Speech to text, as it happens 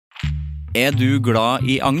du glad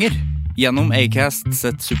I anger? Gjennom Acast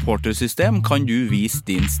sitt supportersystem kan du vise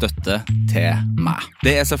din støtte til meg.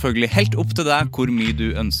 Det selvfølgelig helt opp til deg hvor mye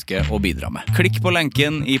du ønsker å bidra med. Klikk på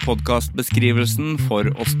lenken I podcastbeskrivelsen for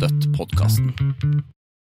å støtte podcasten.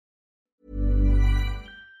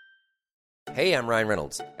 Hey, I'm Ryan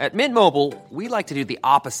Reynolds. At Mint Mobile, we like to do the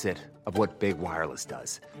opposite of what Big Wireless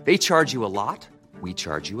does. They charge you a lot, we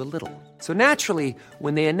charge you a little. So naturally,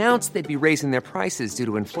 when they announced they'd be raising their prices due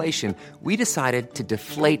to inflation, we decided to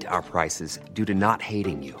deflate our prices due to not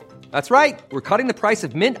hating you. That's right. We're cutting the price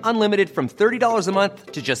of Mint Unlimited from $30 a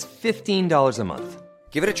month to just $15 a month.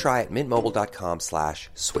 Give it a try at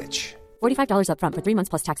mintmobile.com/switch. $45 up front for 3 months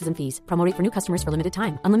plus taxes and fees. Promo rate for new customers for limited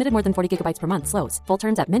time. Unlimited more than 40 gigabytes per month. Slows full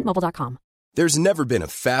terms at mintmobile.com. There's never been a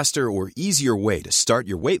faster or easier way to start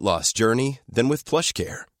your weight loss journey than with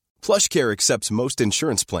PlushCare. PlushCare accepts most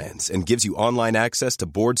insurance plans and gives you online access to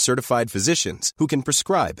board-certified physicians who can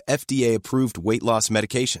prescribe FDA-approved weight loss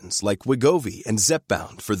medications like Wegovy and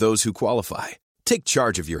Zepbound for those who qualify. Take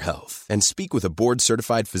charge of your health and speak with a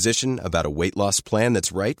board-certified physician about a weight loss plan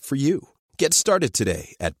that's right for you. Get started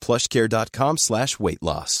today at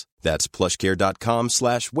plushcare.com/weightloss. That's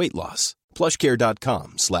plushcare.com/weightloss.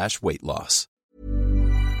 plushcare.com/weightloss.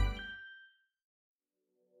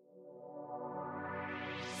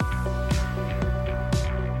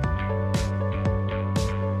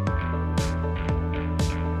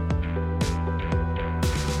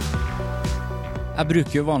 Jeg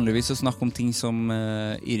bruker jo vanligvis å snakke om ting som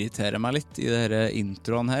irriterer meg litt I denne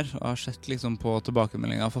introen her. Og jeg har sett liksom på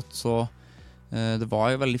tilbakemeldingen jeg har fått, så det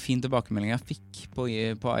var jo veldig fin tilbakemelding jeg fikk på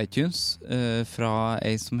iTunes fra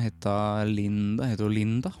en som heter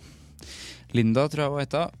Linda. Linda tror jeg hun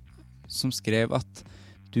heter, som skrev at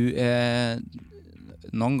du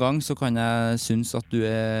noen gang så kan jeg synes at du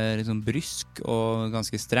liksom brysk og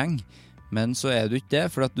ganske streng, men så du ikke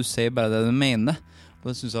det, for at du sier bare det du mener. Og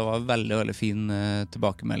det synes jeg var en veldig, veldig fin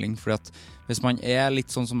tilbakemelding, fordi at hvis man litt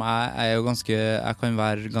sånn som jeg kan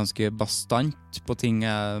være ganske bastant på ting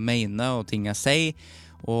jeg mener og ting jeg sier,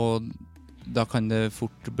 og da kan det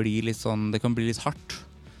fort bli litt sånn, det kan bli litt hardt.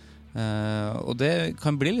 Og det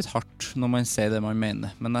kan bli litt hardt når man sier det man mener,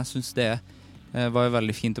 men jeg synes det var en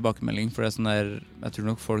veldig fin tilbakemelding, for det sånn der, jeg tror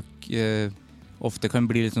nok folk ofte kan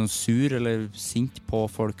bli litt sånn sur eller sint på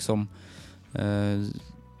folk som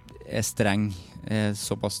streng,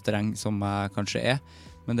 såpass streng som jeg kanskje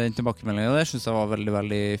men den tilbakemeldingen der synes jeg var veldig,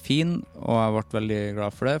 veldig fin, og jeg ble veldig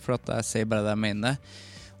glad for det, for at jeg sier bare det jeg mener.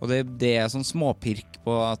 Og det sånn småpirk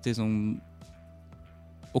på at liksom,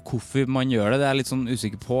 og hvorfor man gjør det, det jeg litt sånn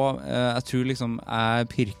usikker på. Jeg tror liksom jeg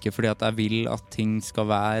pirker fordi at jeg vil at ting skal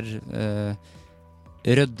være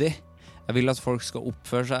røddig. Jeg vil at folk skal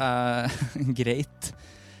oppføre seg greit.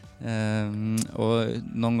 Og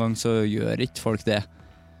noen ganger så gjør ikke folk det.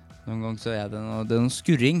 Noen ganger så det noe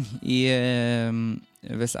skurring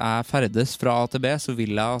hvis jeg ferdes fra A til B, så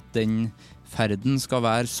vil jeg at den ferden skal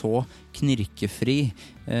være så knirkefri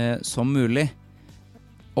som mulig.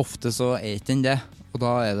 Ofte så ikke den det, og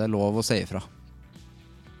da det lov å si ifra.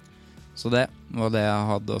 Så det var det jeg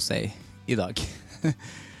hadde å si I dag.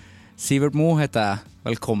 Sivert Mo heter jeg.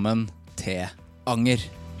 Velkommen til Anger.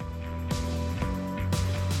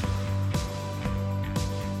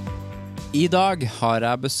 I dag har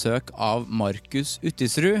jeg besøk av Markus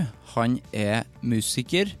Uttisrud. Han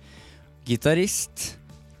musiker, gitarist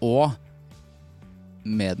og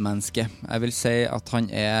medmenneske. Jeg vil si at han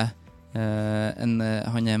en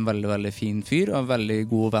veldig, veldig fin fyr og en veldig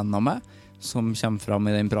god venn av meg, som kommer fram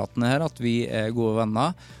I den praten her, at vi gode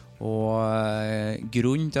venner. Og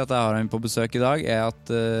grunnen til at jeg har han på besøk I dag at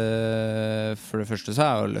for det første så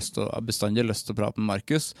har jeg bestandig lyst til å prate med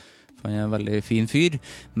Markus, for han en veldig fin fyr.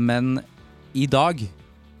 Men I dag,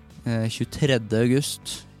 23.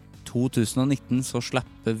 august 2019, så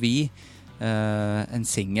slipper vi en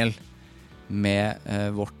single med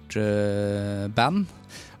vårt band.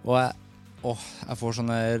 Og jeg får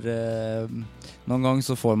sånne noen ganger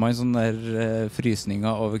så får man sånne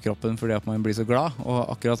frysninger over kroppen fordi at man blir så glad, og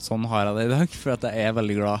akkurat sånn har jeg det I dag, for at jeg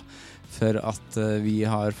veldig glad for at vi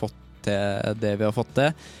har fått til det vi har fått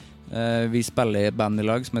til. Vi spiller I band I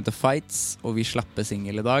lag som heter Fights, og vi slipper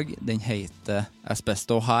single I dag. Den heter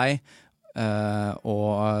Asbesto High,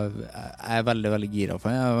 og jeg veldig, veldig gira for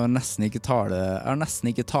den. Jeg har nesten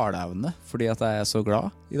ikke taleevne, fordi at jeg så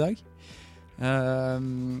glad I dag.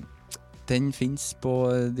 Den finnes på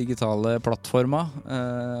digitale plattformer,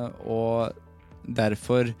 og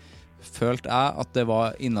derfor følte jeg at det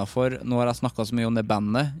var innenfor, nå har jeg snakket så mye om det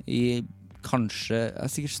bandet I kanskje, jeg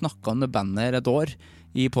har sikkert snakket om det bandet her et år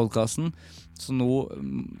i podcasten, så nå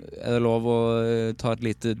er det lov å ta et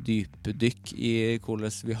lite dypdykk i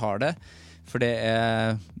hvordan vi har det. For det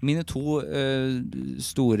mine to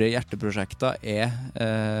store hjerteprosjekter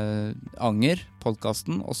Anger,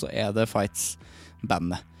 podcasten, og så det Fights,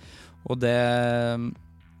 bandet. Og det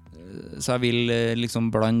så jeg vil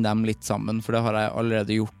liksom blande dem litt sammen, for det har jeg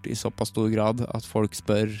allerede gjort i såpass stor grad at folk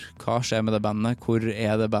spør hva skjer med det bandet, hvor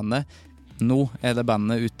det bandet. Nå det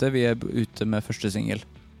bandet ute, vi ute med første single.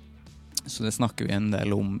 Så det snakker vi en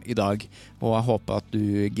del om i dag, og jeg håper at du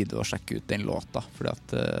gidder å sjekke ut den låta, fordi at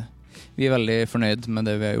vi veldig fornøyd med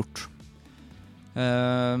det vi har gjort.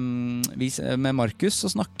 Med Markus så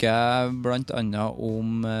snakker jeg blant annet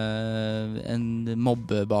om en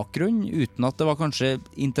mobbebakgrunn, uten at det var kanskje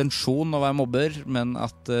intensjon å være mobber, men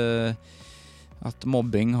at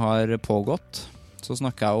mobbing har pågått. Så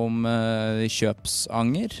snakker jeg om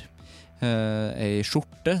kjøpsanger, ei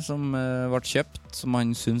skjorte som ble kjøpt, som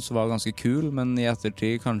han syntes var ganske kul, men i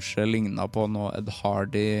ettertid kanskje lignet på noe Ed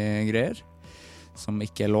Hardy-greier, som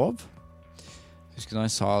ikke lov. Jeg husker når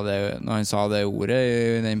han sa det ordet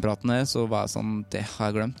i den praten her, så var jeg sånn, det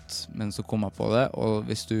har jeg glemt, men så kom jeg på det, og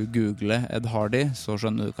hvis du googler Ed Hardy, så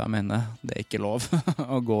skjønner du hva jeg mener. Det ikke lov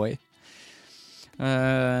å gå i.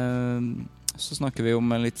 Så snakker vi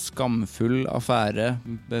om en litt skamfull affære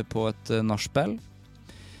på et nachspiel.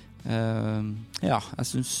 Ja, jeg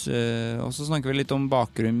synes og så snakker vi litt om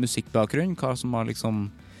musikkbakgrunn, hva som har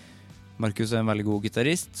liksom Markus en veldig god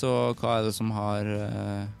gitarist, så hva det som har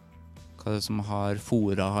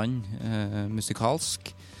fôret han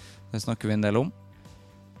musikalsk. Det snakker vi en del om.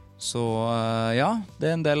 Så ja,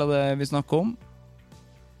 det en del av det vi snakker om.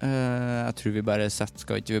 Jeg tror vi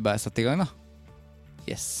skal ikke vi bare sette i gang da?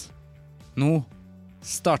 Yes. Nå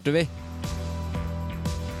starter vi.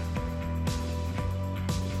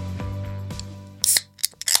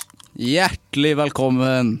 Hjertelig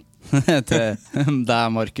velkommen til deg,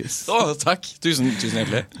 Markus. Takk, tusen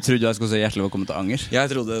hjertelig. Trodde jeg skulle si hjertelig velkommen til Anger. Jeg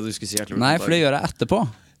trodde du skulle si hjertelig velkommen. Nei, for det gjør jeg etterpå.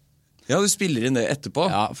 Ja, du spiller inn det etterpå.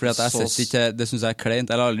 Ja, fordi at det synes jeg kleint.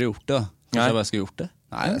 Jeg har aldri gjort det da. Kanskje jeg bare skulle gjort det.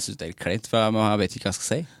 Nei, jeg synes det litt kleint, for jeg vet ikke hva jeg skal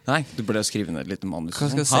si. Nei, du burde skrive ned litt manus. Hva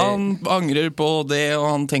skal jeg si? Han angrer på det, og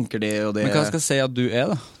han tenker det og det. Men hva skal jeg si at du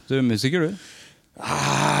da? Du musiker, du.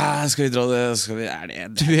 Skal vi dra det?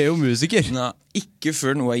 Du jo musiker. Nei, ikke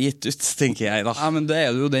før noe gitt ut, tenker jeg da. Ja, men det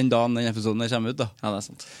jo den dagen den episoden kommer ut da. Ja, det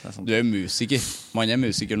sant. Du musiker. Man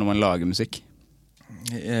musiker når man lager musikk.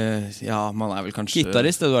 Ja, man vel kanskje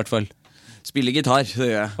Gitarist du i hvert fall. Spiller gitar, det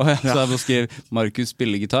gjør jeg. Så jeg må skrive Markus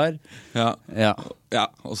spiller gitar. Ja,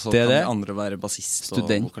 og så kan de andre være bassist og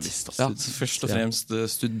vokalist. Ja, først og fremst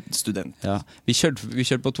student. Ja. Vi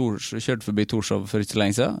kjørte forbi Torshov for ikke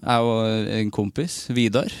lenge siden. Jeg og en kompis,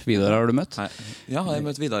 Vidar. Vidar har du møtt? Ja, jeg har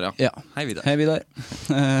møtt Vidar, ja. Hei, Vidar. Hei, Vidar.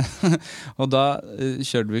 Og da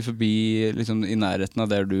kjørte vi forbi liksom, i nærheten av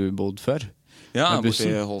der du bodde før. Ja, borte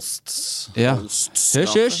i Holsts. Ja.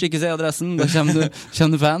 Hørs, ikke se adressen. Da kommer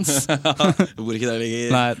du fans. Du bor ikke der lenger.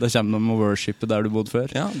 Nei, da kommer de og worshipet der du bodde før.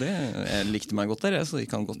 Ja, jeg likte meg godt der, så det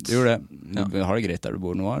kan godt. Du gjorde det. Du har det greit der du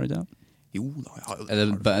bor nå, har du ikke? Jo da, jeg har jo det.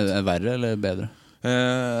 Er det verre eller bedre?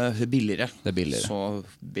 Billigere. Det billigere. Så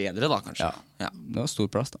bedre da, kanskje. Ja. Det var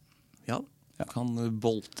stor plass da. Ja, kan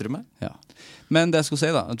boltre meg. Ja. Men det jeg skulle si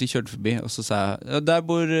da, at vi kjørte forbi, og så sa jeg, der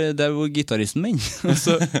bor gitaristen min. Og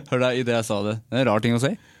så hørte jeg i det jeg sa det. Det en rar ting å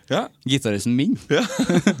si. Ja. Gitaristen min. Ja.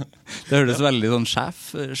 Det hørtes veldig sånn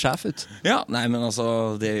sjef ut. Ja, nei, men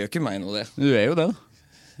altså, det gjør ikke meg noe det. Du jo det da.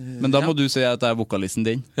 Men da må du si at det vokalisten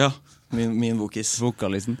din. Ja, min vokis.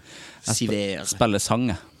 Vokalisten. Jeg spiller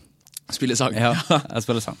sang, jeg. Spiller sang? Ja, jeg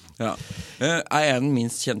spiller sang. Ja. Jeg den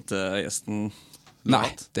minst kjente gjesten?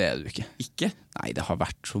 Nei, det du ikke. Ikke? Nei, det har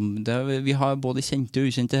vært som vi har både kjente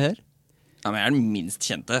og ukjente her. Ja, men jeg den minst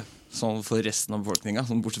kjente sånn for resten av befolkninga,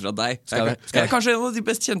 sånn bortsett fra deg. Jeg er kanskje en av de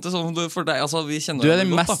best kjente sånn for deg, altså vi kjenner. Du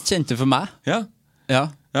den mest kjente for meg. Ja.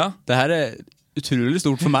 Det her utrolig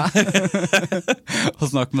stort for meg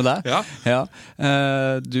å snakke med deg. Ja.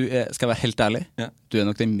 Du skal jeg være helt ærlig, du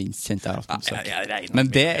nok den minst kjente jeg har hatt.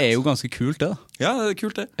 Men det jo ganske kult det da. Ja, det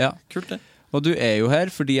kult det. Ja. Kult det. Og du jo her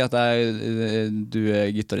fordi at du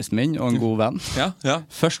gitaristen min og en god venn. Ja.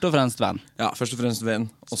 Først og fremst venn. Ja, først og fremst venn,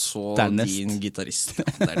 og så dernest. Din gitarist.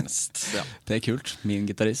 Dernest, ja. Det kult, min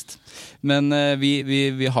gitarist. Men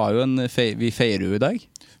vi har jo vi feirer jo i dag.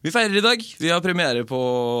 Vi feirer i dag. Vi har premiere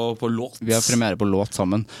på låt. Vi har premiere på låt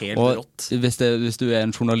sammen. Helt og rått. Hvis du en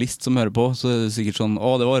journalist som hører på, så det sikkert sånn,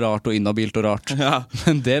 det var rart og inhabilt og rart. Ja.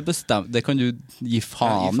 Men det kan du gi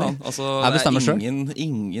faen i. Altså, jeg bestemmer selv.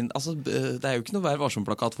 Altså, det jo ikke noe Vær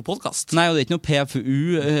varsom-plakat for podcast. Nei, og det ikke noe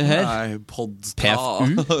PFU her. Nei, podcast.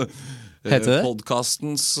 PFU? Heter det?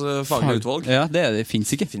 Podcastens faglige utvalg. Ja, det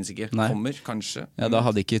finnes ikke. Finnes ikke. Nei. Kommer, kanskje. Ja, da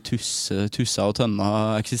hadde ikke Tussa og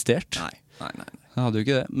Tønna eksistert. Nei. Da hadde jo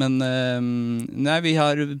ikke det. Men nei, vi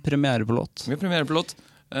har premiere på låt. Vi har premiere på låt.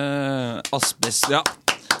 Asbest, ja.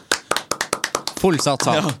 Fullsatt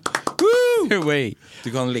sa. Ja. Du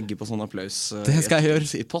kan legge på sånn applaus det skal jeg gjøre.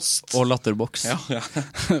 I post. Og latterboks. Ja.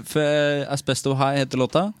 For Asbesto High heter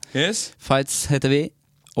låta. Yes. Fights heter vi.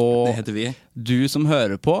 Og det heter vi. Du som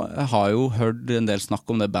hører på har jo hørt en del snakk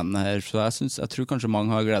om det bandet her, så jeg tror kanskje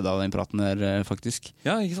mange har gledet av den praten her, faktisk.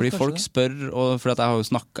 Ja, ikke sant, fordi folk det. spør, og fordi at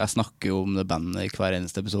jeg snakker jo om det bandet i hver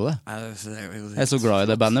eneste episode. Jeg er så glad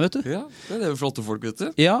i det bandet, vet du. Ja, det er jo flotte folk, vet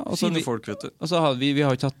du. Ja, fine folk, vet du. Og så har vi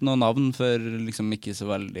har ikke hatt noe navn for liksom ikke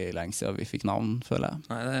så veldig lenge siden vi fikk navn, føler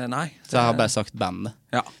jeg. Nei. Så jeg har bare sagt bandet.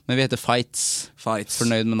 Ja. Men vi heter Fights.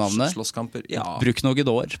 Fornøyd med navnet. Slåsskamper, ja. Bruk noen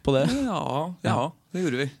år på det. Ja, det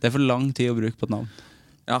gjorde vi. Det er for lang tid å bruke på et navn.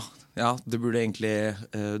 Ja, det burde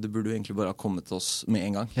egentlig bare ha kommet til oss med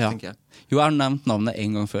en gang, tenker jeg. Jo, jeg har nevnt navnet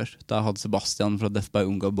en gang før. Da jeg hadde Sebastian fra Death by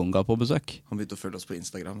Unga Bunga på besøk. Han begynte å følge oss på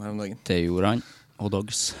Instagram her om dagen. Det gjorde han. Og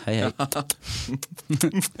dogs, hei. Det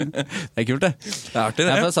er kult, det. Det er artig,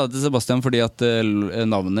 det. Jeg sa det til Sebastian fordi at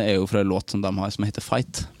navnet er jo fra en låt som de har som heter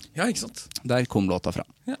Fight. Ja, ikke sant? Der kom låta fra.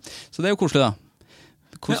 Ja. Så det er jo koselig, da.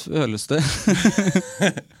 Hvordan føles det?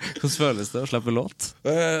 Hvordan føles det å slippe låt?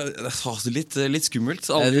 Litt skummelt.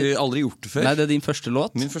 Aldri gjort det før. Nei, det er din første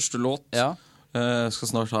låt. Min første låt. Ja.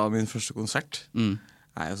 Skal snart ha min første konsert. Jeg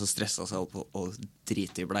er jo så stresset så jeg holder på å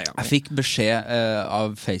drite i bleia. Jeg fikk beskjed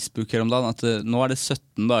av Facebook her om dagen at nå er det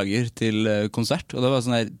 17 dager til konsert. Og det var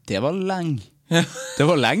sånn her, det var lenge. Det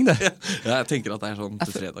var lenge, det. Ja, jeg tenker at det er sånn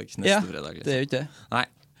til fredag. Neste fredag. Liksom. Det er jo ikke det. Nei.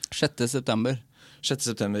 6. september.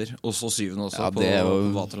 6. september, og så 7. også på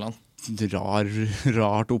Vaterland.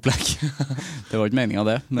 Rart opplegg. Det var ikke meningen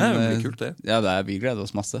det. Men, det blir kult det. Ja, vi gleder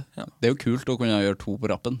oss masse. Ja. Det er jo kult å kunne gjøre 2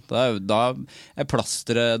 på rappen. Da drar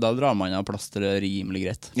man av plasteret rimelig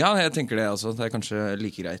greit. Ja, jeg tenker det altså. Det er kanskje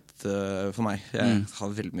like greit for meg. Jeg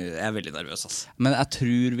er veldig nervøs, altså. Men jeg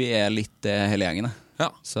tror vi er litt hele gjengen.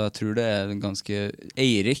 Ja. Så jeg tror det er ganske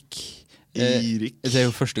Eirik. Det er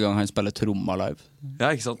jo første gang han spiller tromma live.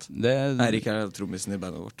 Ja, ikke sant? Eirik er trommisen i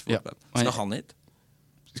bandet vårt. Ja. Skal han hit?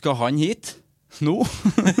 Skal han hit? Nå?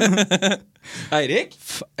 Eirik?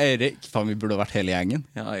 Faen, vi burde ha vært hele gjengen.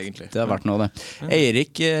 Ja, egentlig. Det har vært noe av det.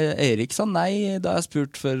 Eirik sa nei da jeg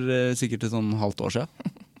spurte for sikkert et sånn halvt år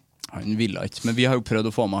siden. Han ville ikke, men vi har jo prøvd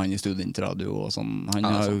å få med han i studentradio og sånn. Han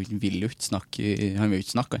vil jo ikke snakke. Han vil jo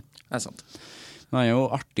ikke snakke, han. Det er sant. Men han er jo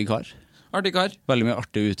artig kar. Artig kar. Veldig mye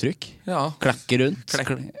artig uttrykk. Ja. Klekke rundt.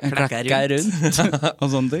 Klekke rundt. Og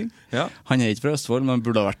sånne ting. Ja. Han er ikke fra Østfold, men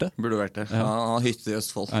burde ha vært det. Burde vært det. Ja. Han har hytte i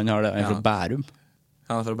Østfold. Han har det. Han er fra Bærum.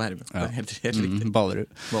 Han er fra Bærum. Ja. Helt riktig. Ballerud.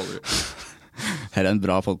 Her er en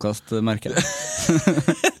bra podcast, merker jeg.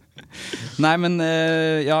 Nei, men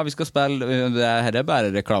ja, vi skal spille. Her er bare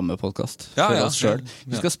reklamepodcast for oss selv.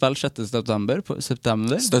 Vi skal spille 6. september på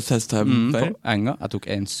Enga. Jeg tok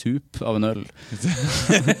en sup av en øl.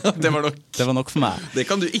 Det var nok. Det var nok for meg. Det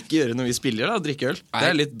kan du ikke gjøre når vi spiller da, drikke øl. Det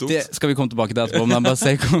er litt dumt. Det skal vi komme tilbake til etterpå, men bare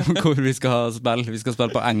si hvor vi skal spille. Vi skal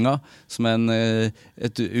spille på Enga, som er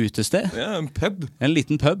et utested. Ja, en pub. En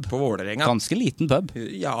liten pub. På Vålerenga. Ganske liten pub.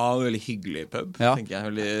 Ja, veldig hyggelig pub, tenker jeg.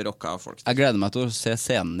 Veldig rocka folk. Jeg gleder meg til å se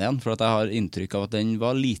scenen igjen, for at jeg har inntrykk av at den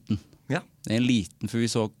var liten. Ja. Den er liten, for vi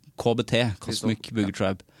så KBT, Cosmic Booger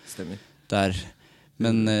Tribe. Stemmer. Der.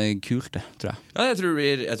 Men kult det, tror jeg. Ja, jeg tror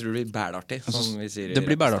det blir bælartig, som vi sier. Det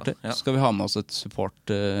blir bælartig. Ja. Skal vi ha med oss et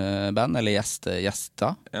support-band, eller gjester? Ja,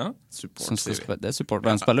 support. Det er support,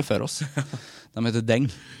 de spiller før oss. De heter Deng.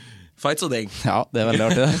 Fights og Deng. Ja, det er veldig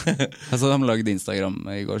artig det. Altså, de lagde Instagram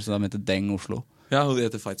i går, så de heter Deng Oslo. Ja, og de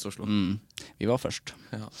heter Fights Oslo. Vi var først.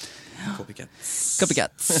 Ja.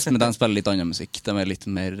 Copycats. Men de spiller litt annen musikk. De er litt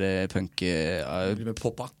mer punk.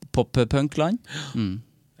 Pop-punk-land.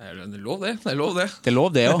 Det er lov det. Det er lov det. Det er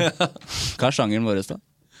lov det også. Hva er sjangeren vår da?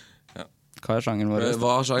 Hva er sjangeren vår?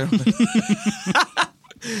 Hva er sjangeren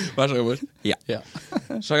vår? Ja.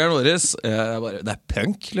 Sjangeren vår det er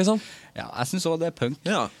punk, liksom. Ja, jeg synes også det er punk.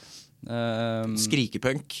 Ja.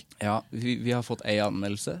 Skrikepunk. Ja, vi har fått en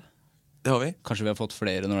anmeldelse. Det har vi. Kanskje vi har fått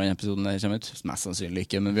flere når denne episoden kommer ut. Mest sannsynlig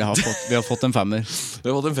ikke, men vi har fått en 5. Vi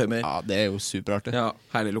har fått en 5. Ja, det er jo superartig. Ja,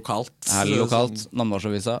 herlig lokalt.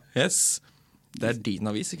 Namdalsavisa. Yes. Det er din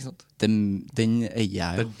avis, ikke sant? Den er jeg.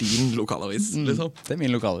 Det er din lokalavis, liksom. Det er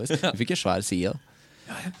min lokalavis. Vi fikk en svær side.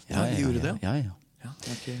 Ja, vi gjorde det. Ja.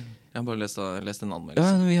 Jeg har bare lest en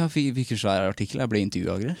anmeldelse. Ja, vi fikk en svær artikkel. Jeg ble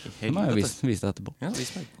intervjuet. Det må jeg vise det etterpå. Ja,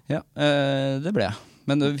 vis meg. Ja, det ble jeg.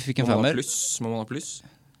 Men vi fikk en 5. Må man ha pluss?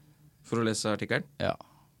 For å lese artikkelen? Ja.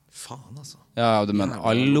 Faen, altså. Ja, men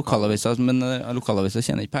alle lokalaviser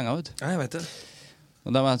tjener ikke penger, vet du. Ja, jeg vet det.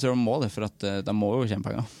 Og jeg tror de må det, for at de må jo tjene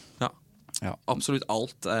penger. Ja. Absolutt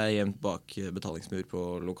alt gjemt bak betalingsmur på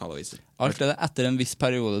lokalaviser. Alt det etter en viss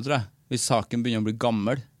periode, tror jeg. Hvis saken begynner å bli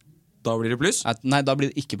gammel. Da blir det pluss? Nei, da blir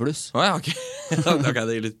det ikke pluss. Ja, ok. Ok,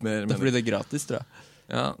 det er litt mer... Da blir det gratis, tror jeg.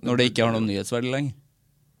 Ja, når det ikke har noen nyhetsverdi lenger.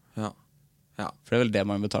 Ja. For det er vel det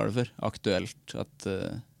man betaler for. Aktuelt at...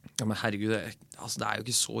 Ja, men herregud, det er jo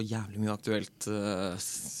ikke så jævlig mye aktuelt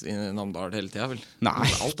i Namdal hele tiden, vel? Nei.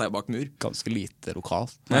 Alt er bak mur. Ganske lite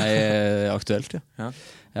lokalt. Nei, aktuelt,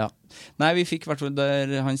 ja. Nei, vi fikk hvert fall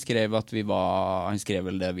der han skrev at han skrev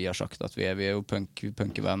vel det vi har sagt, at vi er jo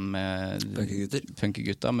punkevenn med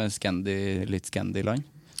punkegutta med litt Scandi-land.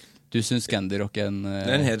 Du synes Scandi-rock er en det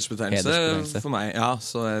er en hedersbetegnelse for meg, ja,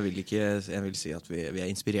 så jeg vil si at vi er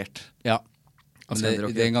inspirert. Ja. Det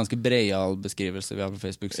er en ganske breial beskrivelse vi har på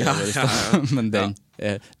Facebook, men det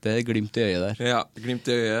er glimt i øyet der. Ja, glimt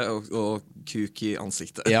i øyet og kuk i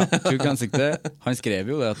ansiktet. Ja, kuk i ansiktet. Han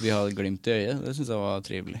skrev jo det at vi hadde glimt i øyet, det synes jeg var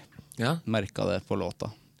trivelig. Ja. Merket det på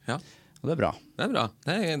låta. Ja. Og det er bra. Det er bra.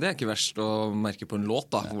 Det er ikke verst å merke på en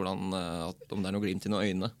låt da, om det er noe glimt i noen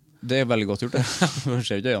øyne. Det er veldig godt gjort, det. For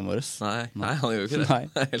ser ikke øynene våre. Nei, han gjør jo ikke det. Nei.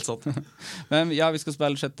 Det er helt sant. Men ja, vi skal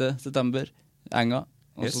spille 6. september, Enga.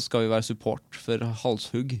 Og så skal vi være support for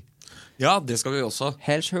Halshugg. Ja, det skal vi også.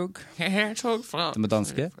 Halshugg. Fra med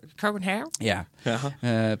danske. Copenhagen. Ja.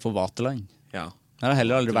 På Vaterland. Ja. Jeg har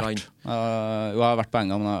heller aldri vært. Jeg har vært på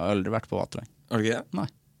Enga, men jeg har aldri vært på Vaterland. Har du ikke det?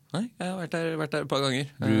 Nei, jeg har vært der et par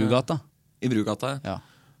ganger. Brugata. I Brugata, ja.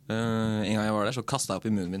 En gang jeg var der, så kastet jeg opp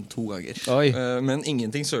i munnen min 2 ganger. Men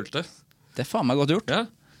ingenting sølte. Det er faen meg godt gjort. Ja.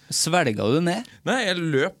 Svelga du ned? Nei, jeg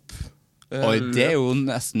løp. Det er jo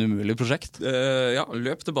nesten umulig prosjekt. Ja,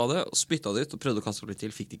 løp til badet og spyttet det ut og prøvde å kaste opp litt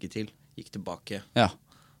til, fikk det ikke til. Gikk tilbake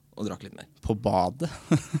og drakk litt mer. På badet?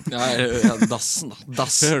 Ja, dassen da.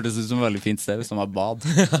 Det hørtes ut som et veldig fint sted hvis det var bad.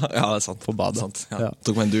 Ja, det er sant. På badet. Sant. Ja.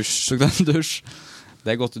 Tok meg en dusj.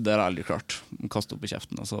 Det er godt, det har jeg aldri klart. Kaste opp i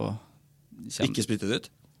kjeften og så... Ikke spyttet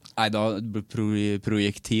ut? Nei, da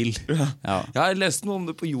projektil. Ja, jeg leste noe om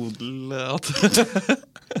det på Jodel.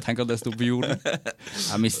 Tenk at det stod på Jodel.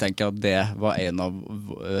 Jeg mistenker at det var en av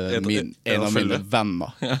mine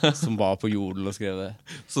venner som var på Jodel og skrev det.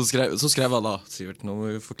 Så skrev han da, Sivert, nå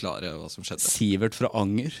må vi forklare hva som skjedde. Sivert fra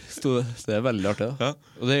Anger stod det. Det er veldig artig da.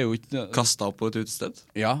 Og det er jo ikke... Kastet opp på et utested?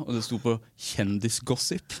 Ja, og det stod på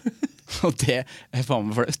kjendisgossip. Og det er faen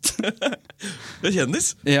meg flaut. Det er kjendis?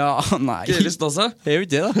 Ja, nei. Ikke lyst også? Det er jo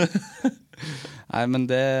ikke det da. Nei, men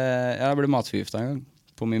det... Jeg ble matforgiftet en gang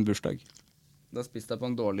på min bursdag. Da spiste jeg på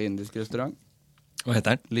en dårlig indisk restaurant. Hva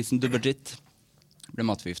heter den? Listen to Bajit. Ble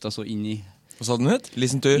matforgiftet så inn i... Hva sa den ut?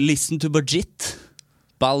 Listen to Bajit.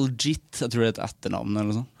 Baljit, jeg tror det er et etternavn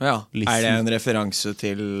eller noe sånt. Ja, er det en referanse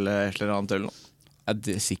til et eller annet eller noe? Ja,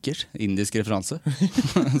 det er sikkert. Indisk referanse.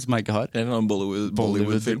 Som jeg ikke har. En eller annen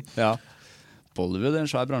Bollywood-film. Ja. Bollywood er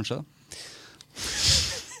en svær bransje.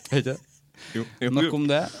 Vet du? Jo. Nok om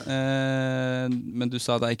det. Men du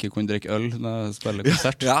sa at jeg ikke kunne drikke øl når jeg spiller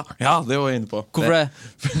konsert. Ja, det var jeg inne på. Hvorfor det?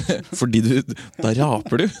 Fordi da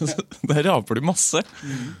raper du. Da raper du masse.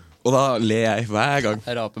 Og da ler jeg hver gang.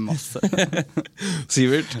 Jeg raper masse.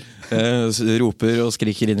 Sivert roper og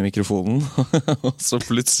skriker inn i mikrofonen. Og så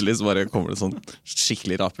plutselig så bare kommer det sånn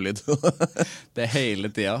skikkelig rapelyd. Det er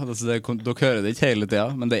hele tiden. Dere hører det ikke hele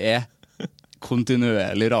tiden, men det er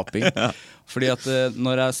kontinuerlig raping. Fordi at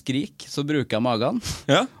når jeg skriker, så bruker jeg magen.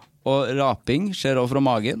 Ja. Og raping skjer også fra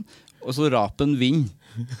magen. Og så rapen vinner.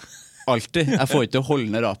 Alltid. Jeg får ikke holde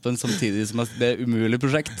ned rapen samtidig som det er umulig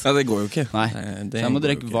prosjekt. Ja, det går jo ikke. Nei, så jeg må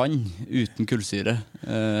drikke vann uten kullsyre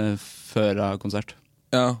før jeg har konsert.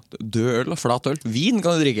 Ja, død øl og flat øl. Vin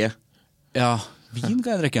kan du drikke. Ja, vin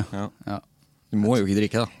kan jeg drikke. Ja. Du må jo ikke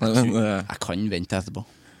drikke da. Jeg kan vente etterpå.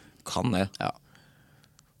 Kan det. Ja.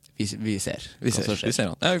 Vi ser. Vi får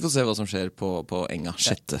se hva som skjer på Enga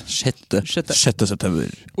 6.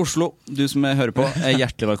 september. Oslo, du som hører på, er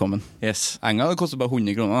hjertelig velkommen. Yes. Enga, det koster bare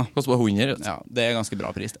 100 kroner. Koster bare 100. Ja, det er ganske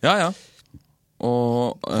bra pris. Ja.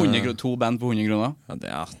 Og 2 band på 100 kroner.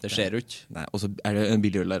 Ja, det skjer jo ikke. Nei, og så er det en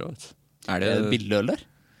billig øl der også. Er det billig øl der?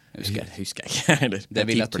 Husker jeg ikke. Det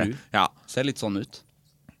vil jeg tro. Ja. Ser litt sånn ut.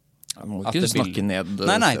 Jeg må ikke snakke ned.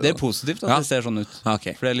 Nei, det er positivt at det ser sånn ut.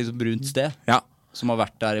 Okay. For det er litt så brunt sted. Ja. Som har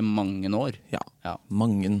vært der i mange år. Ja.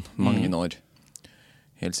 Mange år.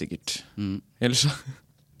 Helt sikkert. Ellers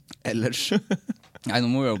Nei, nå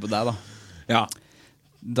må vi over på deg da. Ja.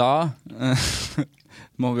 Da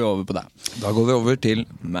må vi over på deg. Da går vi over til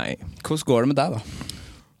meg. Hvordan går det med deg da?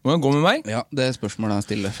 Hvordan går det med meg? Ja, det er spørsmålet jeg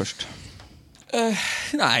stiller først.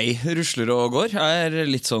 Nei, rusler og går. Jeg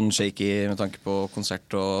litt sånn shaky med tanke på konsert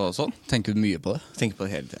og sånn. Tenker du mye på det? Tenker på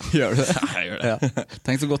det hele tiden. Gjør du det? Ja, jeg gjør det. Ja.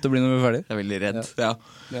 Tenk så godt det blir når vi er ferdig. Jeg er veldig redd.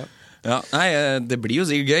 Ja. Nei, det blir jo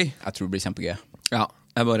sikkert gøy. Jeg tror det blir kjempegøy. Ja,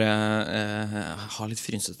 jeg bare har litt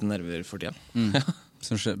frynsete nerver for tiden.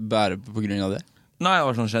 Bare på grunn av det? Nei, jeg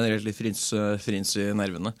har sånn generelt litt fryns i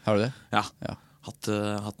nervene. Har du det? Ja. Hatt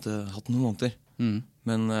noen måneder.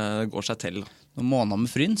 Men det går seg til. Noen måneder med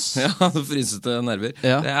fryns. Ja, frynsete nerver.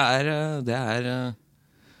 Ja. Det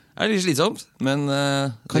er litt slitsomt, men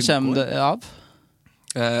Hva kommer det av?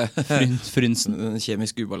 Frynsen.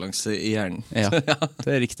 Kjemisk ubalanse i hjernen. Ja, det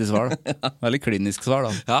er riktig svar da. Veldig klinisk svar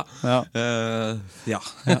da. Ja.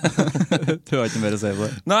 Du har ikke mer å si på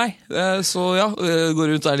det. Nei, så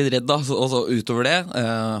går rundt og er litt redd da. Og så utover det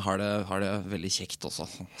har det veldig kjekt også.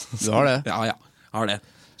 Du har det? Ja, har det.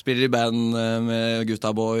 Spiller i band med gutta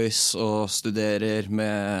boys og studerer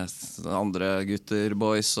med andre gutter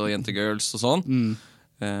boys og jentegirls og sånn.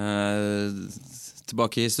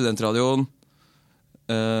 Tilbake i studentradioen.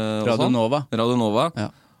 Radio Nova. Radio Nova. Ja. Jeg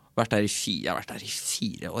har vært der i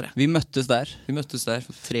 4 år. Vi møttes der. Vi møttes der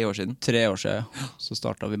for 3 år siden. 3 år siden, så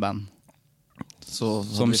startet vi band.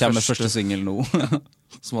 Som kommer første single nå.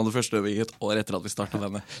 Som hadde første øving et år etter at vi startet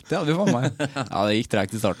bandet. Det hadde vi for meg. Ja, det gikk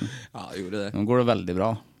tregt i starten. Ja, det gjorde det. Nå går det veldig bra.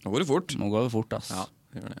 Nå går det fort. Ass. Ja,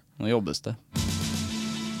 det gjør det. Nå jobbes det.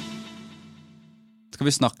 Skal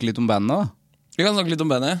vi snakke litt om bandet da? Vi kan snakke litt om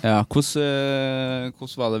bandet. Ja, hvordan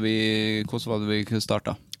var det vi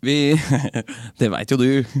startet? Det vet jo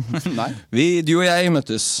du. Nei. Du og jeg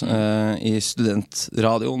møttes i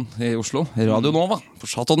studentradioen i Oslo. Radio Nova, på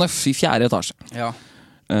Chateau Neuf i 4. etasje. Ja.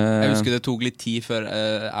 Jeg husker det tok litt tid før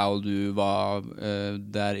jeg og du var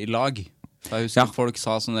der i lag. Jeg husker folk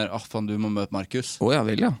sa sånn der, faen, du må møte Markus. Ja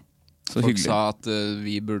vel, ja. Så folk hyggelig. Sa at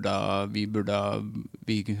vi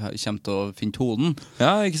kommer til å finne tonen.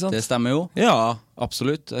 Ja, ikke sant? Det stemmer jo. Ja.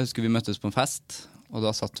 Absolutt. Jeg husker vi møttes på en fest, og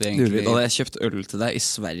da satt vi egentlig... Da hadde jeg kjøpt øl til deg i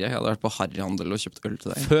Sverige. Jeg hadde vært på Harryhandel og kjøpt øl til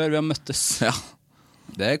deg. Før vi har møttes. Ja.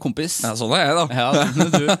 Det er kompis. Ja, sånn er jeg da. Ja,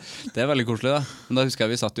 det er veldig koselig da. Men da husker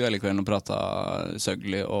jeg vi satt jo hele kvelden og pratet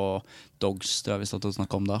Søgli og Dogs, tror jeg vi satt og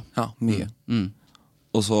snakket om da. Ja, mye.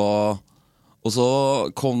 Og så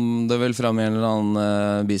kom det vel frem i en eller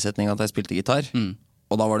annen bisetning at jeg spilte gitar.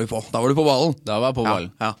 Og da var du på ballen. Da var jeg på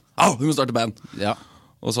ballen. Ja. Vi må starte band. Ja.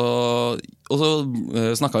 Og så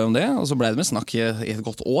snakket vi om det, og så ble det med snakk i et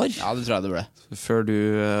godt år. Ja, det tror jeg det ble. Før du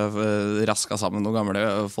rasket sammen noen gamle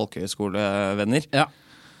folkehøyskolevenner. Ja.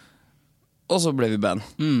 Og så ble vi band.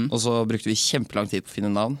 Og så brukte vi kjempelang tid på å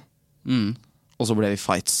finne navn. Og så ble vi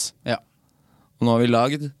Fights. Ja. Og nå har vi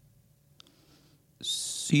lagd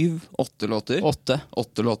 7-8 låter.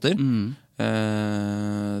 8 låter.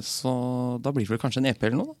 Så da blir det vel kanskje en EP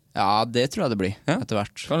eller noe da? Ja, det tror jeg det blir, etter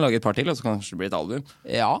hvert. Kan lage et par til, og så kanskje det blir et album.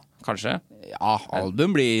 Ja. Kanskje. Ja,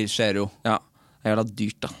 album skjer jo. Ja, det er da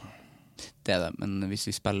dyrt da. Det er det, men hvis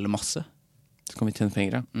vi spiller masse så kan vi tjene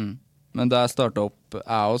penger, ja. Men da jeg startet opp,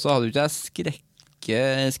 så hadde jo ikke jeg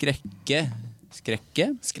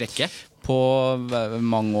skrekke på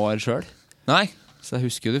mange år selv. Nei. Så jeg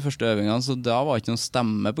husker jo de første øvingene, så da var ikke noen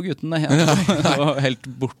stemme på gutten. Det var helt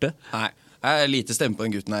borte. Nei, jeg er lite stemme på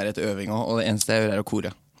den gutten her etter øving også, og det eneste jeg gjør er å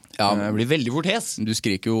kore. Ja, jeg blir veldig fort hes. Du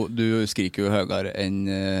skriker jo høyere enn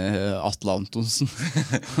Atle Antonsen.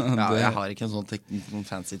 Ja, jeg har ikke en sånn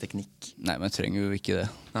fancy teknikk. Nei, men jeg trenger jo ikke det.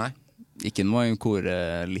 Nei. Ikke når man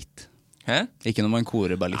korer litt. Hæ? Ikke når man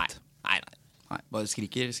korer bare litt. Nei. Bare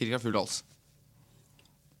skriker av full hals.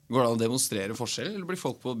 Går det an å demonstrere forskjell, eller blir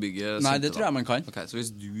folk på bygget? Nei, det tror jeg man kan. Ok, så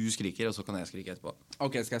hvis du skriker, og så kan jeg skrike etterpå.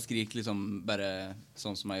 Ok, skal jeg skrike liksom bare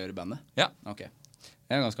sånn som jeg gjør i bandet? Ja. Ok.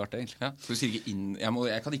 Det er ganske artig, egentlig. Ja, så du skriker inn...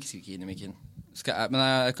 Jeg kan ikke skrike inn i mikken. Men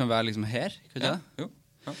jeg kan være liksom her, kan jeg det? Jo.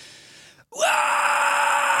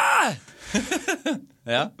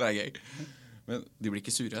 Ja. Det er gøy. Men de blir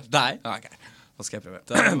ikke sure. Nei. Ja, ok. Da skal jeg prøve.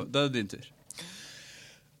 Da er det din tur.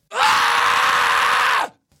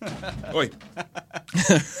 Oi.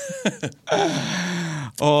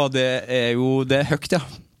 Det er høyt, ja.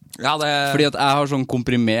 Ja, det er... Fordi at jeg har sånn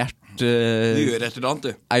komprimert... Du gjør et eller annet,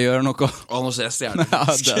 du. Jeg gjør noe. Nå ser jeg stjernene. Ja,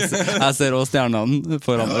 jeg ser også stjernene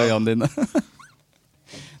foran øynene dine.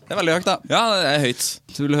 Det er veldig høyt da. Ja, det er høyt.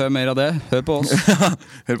 Så vil du høre mer av det? Hør på oss.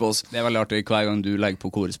 Hør på oss. Det er veldig artig. Hver gang du legger på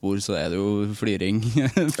korespor, så er det jo fliring.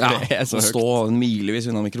 For det er så høyt. Stå milevis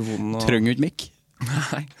unna mikrofonen. Trenger du ikke mikk?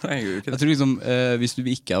 Nei, jeg gjør ikke det. Jeg tror liksom, hvis du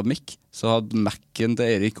ikke hadde mikk, så hadde Mac-en til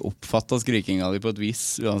Erik oppfattet skrikinga di på et vis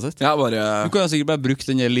uansett. Ja, bare... Du kan jo sikkert bare bruke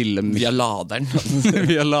den lille mikk. Via laderen.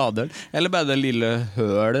 Via laderen. Eller bare det lille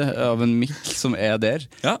hølet av en mikk som er der.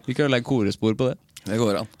 Ja. Vi kan jo legge korespor på det. Det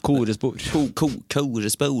går an. Korespor.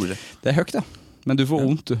 Korespor. Det er høyt, da. Men du får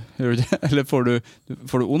vondt, du. Gjør du det? Eller får du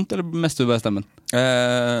vondt, eller mester du bare stemmen?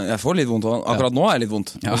 Jeg får litt vondt. Akkurat nå er jeg litt vondt,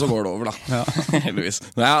 og så går det over, da. Heldigvis.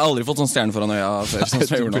 Men jeg har aldri fått sånn stjerne foran øya før, sånn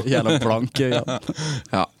som jeg gjorde nå. Jævla blank,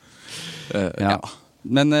 ja.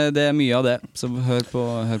 Men det er mye av det, så hør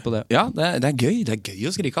på det. Ja, det er gøy. Det er gøy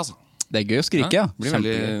å skrike, altså. Det er gøy å skrike, ja. Blir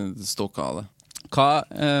veldig stokket av det.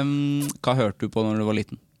 Hva hørte du på når du var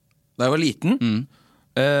liten? Da jeg var liten?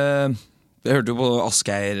 Jeg hørte jo på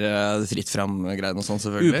Asgeir fritt frem-greien og sånn,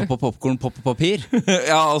 selvfølgelig. Upa på popcorn, pop på papir.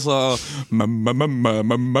 Ja, altså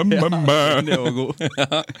det var god.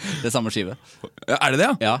 Det er samme skive. Er det det,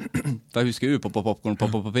 ja? Da husker jeg Upa på popcorn, pop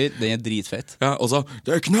på papir. Den er dritfett. Ja, og så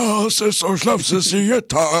det knases og slapses I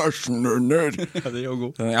etasjen under. Ja, det er jo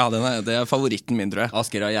god. Ja, det er favoritten min, tror jeg.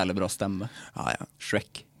 Asgeir har jævlig bra stemme. Ja.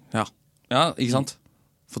 Shrek. Ja, ikke sant?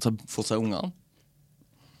 Fått seg unge, han.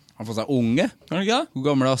 Han får seg unge? Er det ikke det? Hvor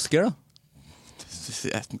gammel er Asgeir, da?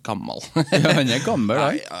 Jeg er gammel. Ja, han er gammel,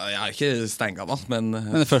 da. Jeg er ikke steingammel, men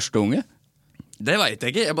det første unge? Det vet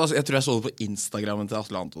jeg ikke. Jeg tror jeg så det på Instagrammen til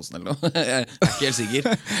Atle Antonsen eller noe. Jeg er ikke helt sikker.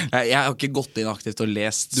 Jeg har ikke gått inn aktivt og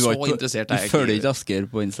lest. Så interessert er jeg ikke. Du følger ikke Asgeir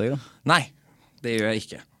på Instagram? Nei, det gjør jeg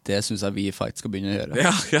ikke. Det synes jeg vi i Fight skal begynne å gjøre.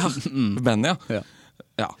 Ja. Ben,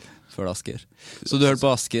 ja. Før Asgeir. Så du hørte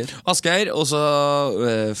på Asgeir? Asgeir, og så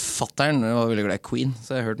fatteren var veldig glad I Queen.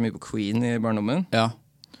 Så jeg har hørt mye på Queen I barndommen. Ja.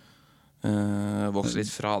 Vokste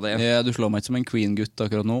litt fra det. Ja, du slår meg ikke som en Queen-gutt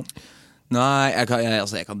akkurat nå. Nei, jeg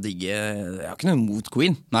kan digge. Jeg har ikke noe mot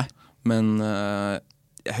Queen. Nei. Men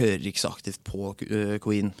jeg hører ikke så aktivt på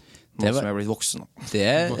Queen nå som jeg har blitt voksen.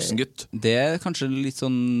 Voksen gutt. Det er kanskje litt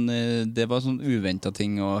sånn. Det var sånn uventet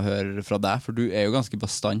ting å høre fra deg. For du er jo ganske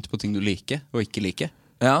bastant på ting du liker og ikke liker.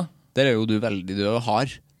 Ja. Der er jo du veldig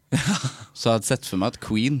hard. Så jeg hadde sett for meg at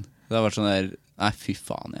Queen det har vært sånn der. Nei, fy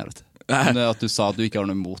faen, jeg vet det. At du sa at du ikke har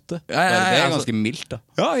noe imot det. Det er ganske mildt, da.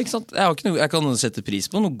 Ja, ikke sant? Jeg kan sette pris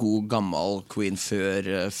på noe god gammel Queen før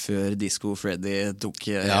Disco Freddy tok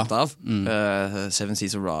helt av. Seven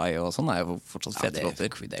Seas of Rye og sånn er jo fortsatt fete låter.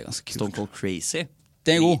 Det er ganske kult. Stone Cold Crazy.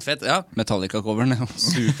 Det er god. Fett, ja. Metallica-coveren er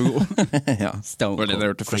supergod. Ja, Stone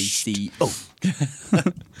Cold Crazy.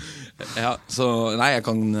 Ja, så nei, jeg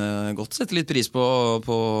kan godt sette litt pris på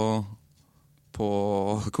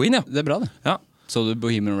Queen, ja. Det er bra, det. Ja. Så du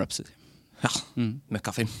Bohemian Rhapsody? Ja,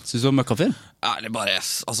 møkkafilm. Synes du det var møkkafilm? Ja, det bare,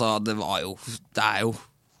 altså, det var jo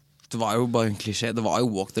bare en klisjé. Det var jo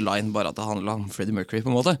Walk the Line, bare at det handlet om Freddie Mercury, på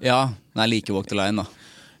en måte. Ja, nei, like Walk the Line, da.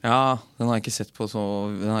 Ja, den har jeg ikke sett på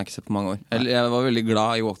mange år. Jeg var veldig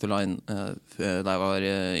glad I Walk the Line da jeg var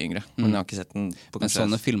yngre, men jeg har ikke sett den på kanskje. Men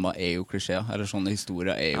sånne filmer er jo klisjéer, eller sånne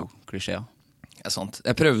historier er jo klisjéer. Ja, sant.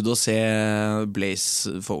 Jeg prøvde å se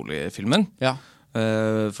Blaze Foley-filmen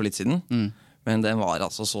for litt siden. Men den var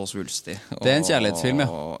altså så svulstig. Det en kjærlighetsfilm,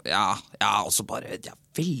 ja. Ja, og så bare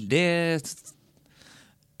veldig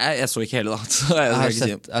Jeg så ikke hele da så jeg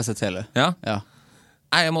har sett hele. Ja?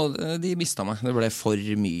 Nei, de mistet meg. Det ble for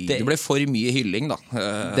mye hylling da.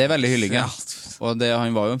 Det veldig hylling, ja. Og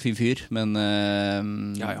han var jo en fin fyr. Men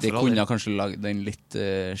det kunne kanskje lage den litt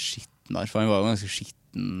skittnere. For han var jo ganske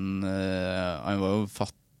skitten. Han var jo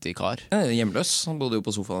fattig kar. Hjemløs, han bodde jo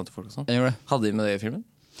på sofaen til folk og sånn. Hadde de med det I filmen?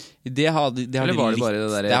 Det har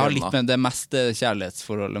litt med det mest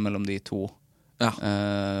kjærlighetsforholdet mellom de to. Ja.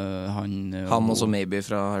 Han også maybe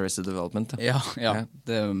fra Arrested Development. Ja,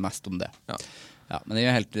 det mest om det. Ja, men det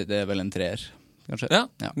er vel en 3er, kanskje.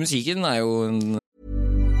 Ja. Musikken jo en...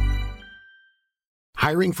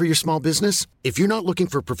 Hiring for your small business? If you're not looking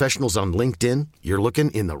for professionals on LinkedIn, you're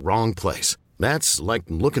looking in the wrong place. That's like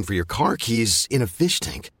looking for your car keys in a fish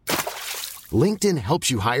tank. LinkedIn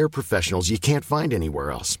helps you hire professionals you can't find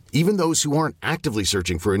anywhere else, even those who aren't actively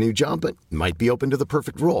searching for a new job but might be open to the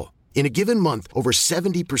perfect role. In a given month, over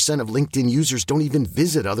 70% of LinkedIn users don't even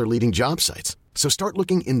visit other leading job sites. So start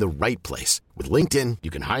looking in the right place. With LinkedIn, you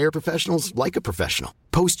can hire professionals like a professional.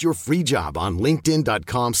 Post your free job on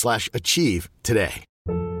linkedin.com/achieve today.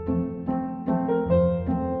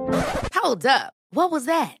 Hold up. What was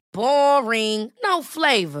that? Boring. No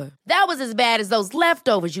flavor. That was as bad as those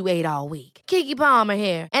leftovers you ate all week. Keke Palmer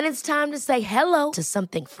here, and it's time to say hello to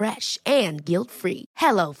something fresh and guilt-free.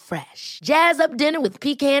 Hello Fresh. Jazz up dinner with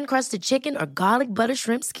pecan-crusted chicken or garlic butter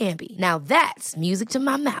shrimp scampi. Now that's music to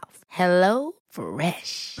my mouth. Hello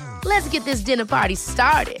Fresh. Let's get this dinner party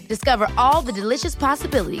started. Discover all the delicious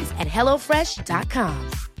possibilities at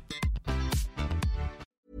HelloFresh.com.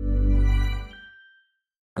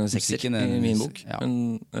 sekser i min bok. Ja.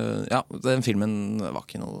 Men den filmen var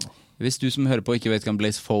ikke noe... Hvis du som hører på ikke vet hva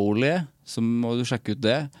Blaze Foley er, så må du sjekke ut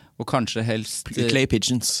det, og kanskje helst... Clay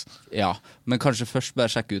Pigeons. Ja, men kanskje først bare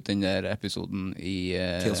sjekke ut den der episoden i...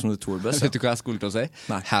 Tales from the Tour Bus. Vet du hva jeg skulle til å si?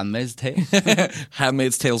 Nei. Handmaid's Tale.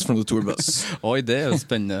 Handmaid's Tales from the Tour Bus. Oi, det er jo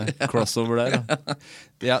spennende crossover der. Da.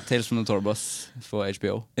 Ja, Tales from the Tour Bus for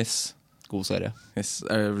HBO. Yes. God serie. Yes.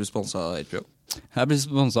 Er du sponset av HBO? Jeg blir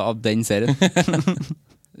sponset av den serien.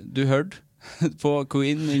 Du hørte på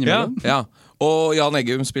Queen innimellom? Ja. Og Jan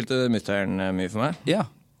Eggum spilte mutteren mye for meg. Ja.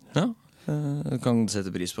 Kan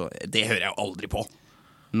sette pris på. Det hører jeg aldri på.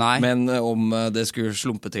 Nei. Men om det skulle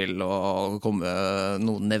slumpe til å komme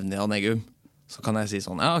noen nevne Jan Eggum, så kan jeg si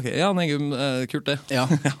sånn, ja, ok, Jan Eggum, kult det. Ja.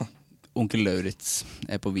 Onkel Lauritz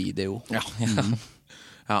er på video. Ja.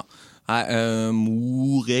 Nei,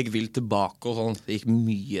 mor, jeg vil tilbake og sånn. Det gikk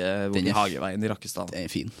mye i Hageveien i Rakkestad. Det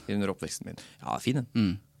er fin. Under oppveksten min. Ja, fin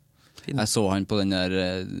den. Jeg så han på den der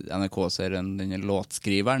NRK-serien, den der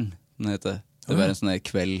låtskriveren, den heter. Det var en sånn der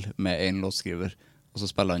kveld med en låtskriver, og så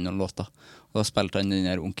spiller han noen låter. Og da spilte han den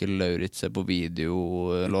der Onkel Lauritz på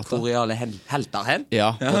video-låta. Koreale helter hen? Ja,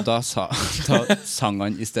 og da sang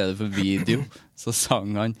han i stedet for video, så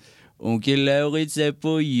sang han Onkel Lauritz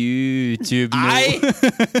på YouTube nå. Nei!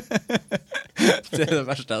 Det er det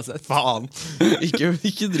verste jeg har sett. Faen.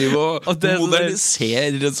 Ikke drive og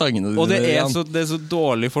modernisere sangene dine. Og det er så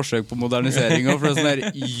dårlig forsøk på modernisering, for det er sånn der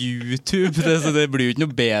YouTube, det blir jo ikke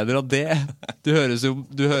noe bedre av det. Du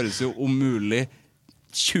høres jo om mulig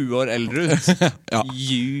 20 år eldre ut.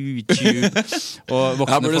 YouTube. Og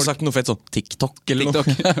jeg burde sagt noe fett sånn TikTok eller noe.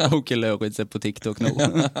 Onkel Lauritz på TikTok nå.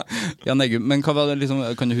 Ja, men hva var det liksom,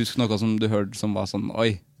 kan du huske noe som du hørte som var sånn,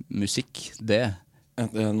 oi, musikk, det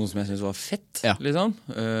noe som jeg synes var fett, ja. Liksom.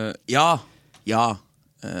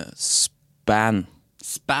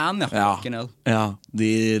 Span, ja. Ja,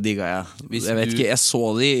 de digga jeg. Jeg vet ikke, jeg så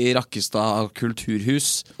de i Rakkestad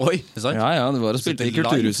kulturhus. Oi, er det sant? Ja, det var å spille i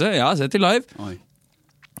kulturhuset. Ja, jeg har sett de live. Oi.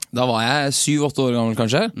 Da var jeg 7-8 år gammel,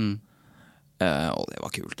 kanskje. Og det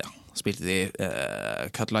var kult, ja. Spilte de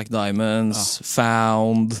Cut Like Diamonds,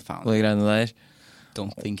 Found, og de greiene der.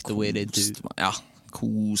 Don't think the way they do. Ja,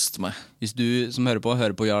 kost meg. Hvis du som hører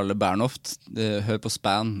på Jarle Bernhoft, hør på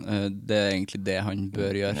Span, det er egentlig det han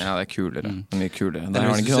bør gjøre. Ja, det er kulere. Mye kulere. Der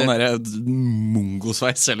har han ikke sånn der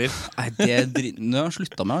mongosveis, eller? Nei, nå har han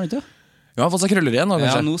sluttet med, har han ikke? Ja, han har fått seg krøller igjen,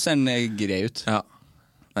 kanskje. Ja, nå ser han grei ut. Ja.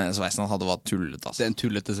 Men sveisen han hadde var tullet, altså. Det er en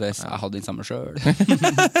tullete sveis. Jeg hadde den samme selv.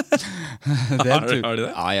 Har du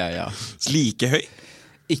det? Ja. Like høy?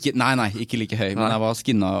 Nei, ikke like høy, men jeg var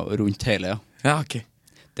skinnet rundt hele, ja. Ja, ok.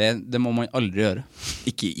 Det må man aldri gjøre.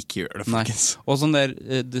 Ikke gjør det, folkens. Og sånn der,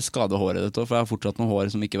 det skader håret ditt, for jeg har fortsatt noen hår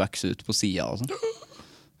som ikke vekser ut på siden og sånn.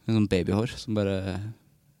 En sånn babyhår som bare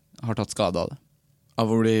har tatt skade av det. Av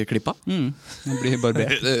å bli klippet? Det blir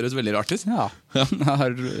barbert. Det høres veldig rart ut. Ja.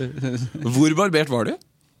 Hvor barbert var du?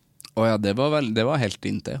 Åja, det var helt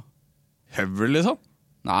inntil, ja. Høvel, liksom?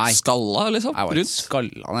 Nei. Skalla, liksom? Jeg var ikke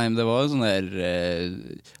skalla, nei, men det var sånn der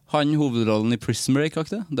han hovedrollen i Prison Break,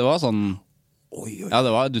 akkurat. Det var sånn Oi. Ja,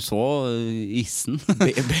 du så issen.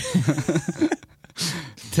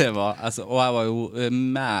 Det var, altså, og jeg var jo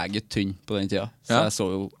meget tynn på den tida, så jeg så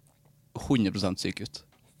jo 100% syk ut.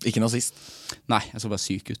 Ikke nazist? Nei, jeg så bare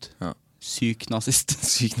syk ut. Ja. Syk nazist.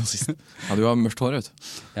 Syk nazist. Ja, du har mørkt hår, vet du.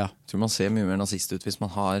 Ja. Jeg tror man ser mye mer nazist ut hvis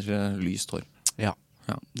man har lyst hår. Ja,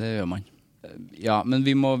 det gjør man. Ja, men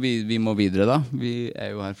vi må videre da. Vi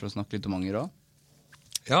er jo her for å snakke litt om anger også.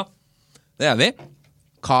 Ja, det er vi.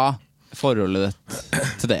 Hva er forholdet ditt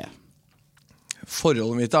til det?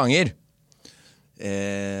 Forholdet mitt til anger?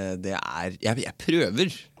 Det er... Jeg prøver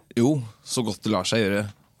jo så godt det lar seg gjøre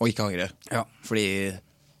å ikke angre. Ja. Fordi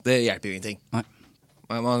det hjelper jo ingenting. Nei.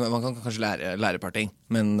 Man kan kanskje lære et par ting,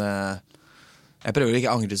 men jeg prøver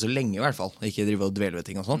ikke å angre så lenge i hvert fall. Ikke drive og dvele ved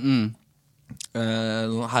ting og sånn.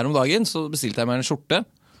 Her om dagen så bestilte jeg meg en skjorte.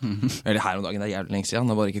 Eller her om dagen, det er jævlig lenge siden.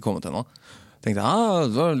 Det har bare ikke kommet ennå. Tenkte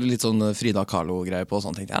det var litt sånn Frida Kahlo-greie på og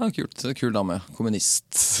sånn. Tenkte kult, kul dame.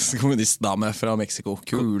 Kommunistdame fra Mexico.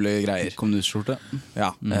 Kule greier. Kommunistskjorte.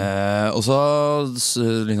 Ja. Og så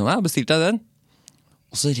liksom, bestilte jeg den.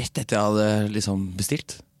 Og så rett etter jeg hadde liksom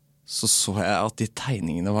bestilt, så jeg at de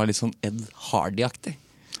tegningene var litt sånn Ed Hardy-aktig.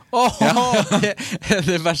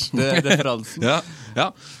 Det verste referansen. Ja.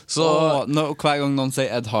 Så hver gang noen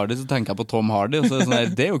sier Ed Hardy, så tenker jeg på Tom Hardy, og så er det sånn her,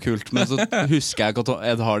 det er jo kult, men så husker jeg hva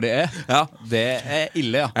Ed Hardy er. Ja. Det er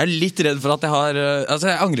ille, ja. Jeg er litt redd for at jeg har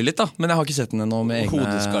altså jeg angrer litt da, men jeg har ikke sett den ennå med egne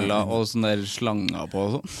hodeskaller og sånne der slanger på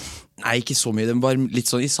og sånn. Nei, ikke så mye, den var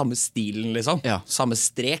litt sånn i samme stilen liksom. Ja. Samme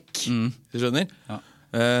strek, du skjønner? Ja.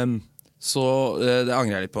 Så det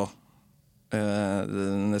angrer jeg litt på.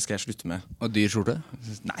 Det skal jeg slutte med. Og dyr skjorte?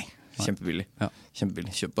 Nei, kjempebillig.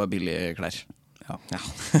 Kjempebillig. Kjøp bare billige klær. Ja.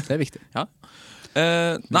 Det er viktig. Ja.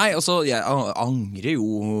 Nei, altså, jeg angrer jo.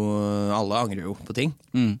 Alle angrer jo på ting.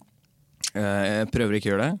 Jeg prøver ikke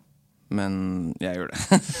å gjøre det, men jeg gjør det.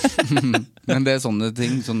 Men det er sånne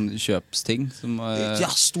ting, sånne kjøpsting som,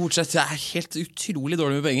 Ja, stort sett. Jeg er helt utrolig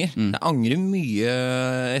dårlig med penger. Jeg angrer mye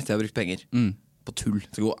etter jeg har brukt penger. På tull.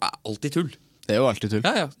 Det går alltid tull. Det er jo alltid tull.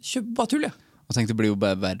 Ja, kjøp bare tull, ja. Og tenk, det blir jo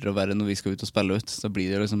bare verre og verre når vi skal ut og spille ut. Så blir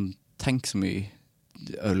det liksom, tenk så mye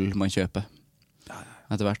øl man kjøper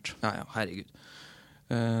etter hvert. Ja, herregud.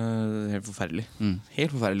 Helt forferdelig.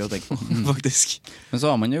 Helt forferdelig å tenke på, faktisk. Men så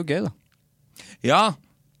har man jo gøy da. Ja,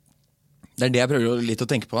 det er det jeg prøver litt å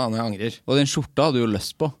tenke på da, når jeg angrer. Og den skjorta hadde du jo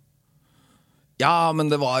lyst på. Ja, men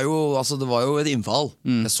det var jo et innfall.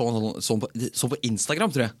 Jeg så på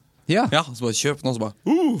Instagram, tror jeg. Ja, så bare kjøp den, og så bare,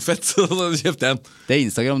 fett, og så kjøpte jeg en. det er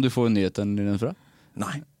Instagram du får nyhetene dine fra.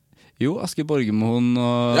 Nei. Jo, Aske Borgermoen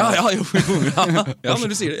og... Ja, når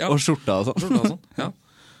du sier det, ja. Og skjorta og sånn.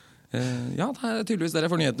 Ja, det er tydeligvis der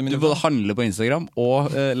jeg får nyhetene mine. Du både handler på Instagram og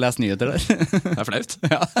leser nyheter der. Det er flaut.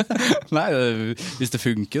 Nei, hvis det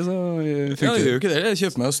funker, så funker det. Ja, det gjør jo ikke det. Jeg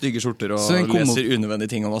kjøper meg stygge skjorter og leser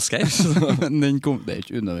unødvendige ting om Asgeir. Det er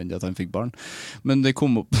ikke unødvendig at han fikk barn. Men det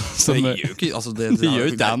kom opp som... Det gjør jo ikke, altså det gjør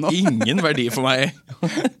ikke det nå. Ingen verdi for meg.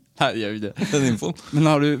 Nei, det gjør ikke det. Den infoen. Men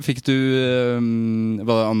fikk du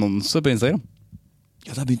var det annonser på Instagram?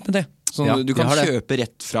 Ja, det har begynt med det. Så du kan kjøpe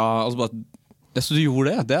rett fra, altså bare... Så du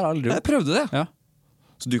gjorde det? Det har jeg aldri gjort. Jeg prøvde det. Ja.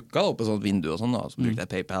 Så dukket det opp et sånt vindu og sånn, da. Så brukte jeg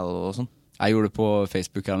PayPal og sånn. Jeg gjorde det på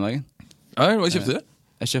Facebook her om dagen. Ja, hva kjøpte du?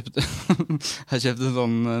 Jeg kjøpte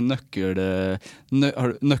sånn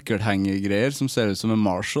nøkkelhengergreier som ser ut som en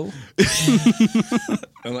Marshall. Ja,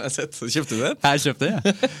 nå har jeg sett. Så kjøpte du det? Jeg kjøpte det, ja.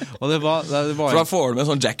 Og det var for da får du med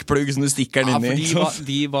en sånn jackplug som du stikker den inn i. For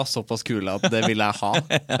de var såpass kule at det ville jeg ha.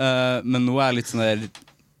 Men nå er jeg litt sånn der,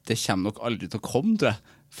 det kommer nok aldri til å komme, tror jeg.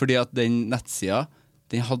 Fordi at den nettsida,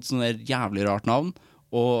 den hadde sånn der jævlig rart navn,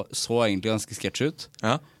 og så egentlig ganske sketsj ut.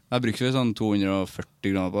 Ja. Jeg brukte vel sånn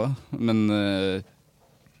 240 kroner på det, men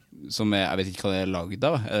som jeg vet ikke hva det er laget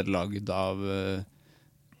av. Er det laget av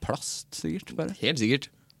plast, sikkert? Bare? Helt sikkert.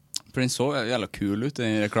 For den så jævla kul ut,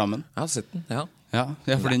 den reklamen. Jeg har sett den, ja.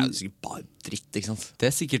 For det er sikkert bare dritt, ikke sant? Det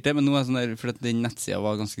er sikkert det, men nå er sånn der, for den nettsida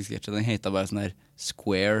var ganske sketsj, den heter bare sånn der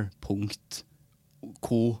square.co.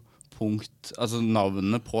 Altså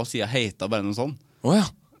navnene på siden heter bare noe sånn. Ja.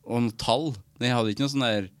 Og noe tall. Den hadde ikke noe sånn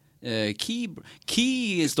der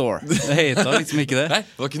key store. Det heter liksom ikke det. Nei,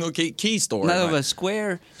 det var ikke noe key store. Nei, det var bare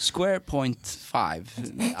square.5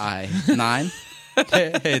 9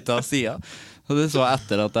 heter siden. Og det så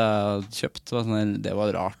etter at jeg hadde kjøpt. Det var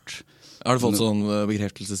rart. Har du fått sånn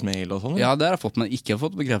bekreftelsesmail og sånn? Ja, det har jeg fått, men ikke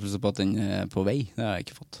fått bekreftelse på at den er på vei. Det har jeg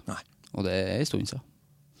ikke fått. Nei. Og det er en stund siden.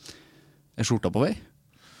 Er skjorta på vei?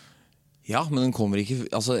 Ja, men den kommer ikke...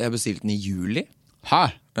 Altså, jeg bestilte den i juli.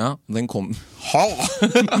 Her? Ja, den kom... Ha!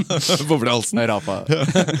 Boblehalsen. Rapa.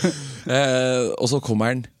 Og så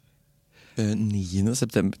kommer den 9.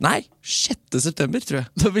 september. Nei, 6. september, tror jeg.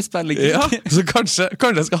 Det blir spennende. Ja, så kanskje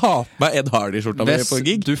jeg skal ha på meg Ed Hardy-skjorta med på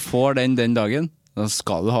gig. Hvis du får den dagen, da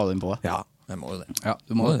skal du ha den på. Ja, jeg må jo det. Ja,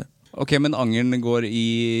 du må det. Ok, men angeren går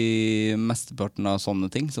i mesteparten av sånne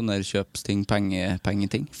ting? Sånne der kjøpsting,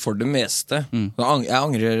 pengeting? For det meste. Jeg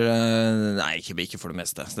angrer... Nei, ikke for det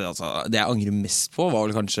meste. Det jeg angrer mest på var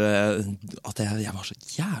vel kanskje at jeg var så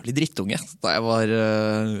jævlig drittunge da jeg var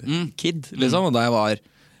kid, liksom. Og da jeg var...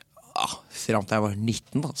 frem til jeg var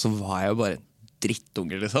 19 da, så var jeg jo bare en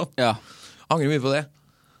drittunge, liksom. Ja. Angrer mye på det.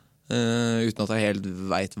 Uten at jeg helt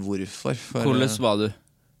vet hvorfor. Hvordan var du?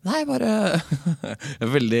 Nei, bare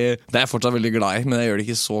det er jeg fortsatt veldig glad i, men jeg gjør det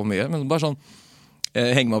ikke så mye. Men bare sånn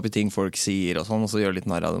henge meg opp i ting folk sier og sånn, og så gjøre litt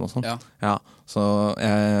narr av dem og sånn. Ja, så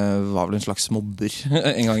jeg var vel en slags mobber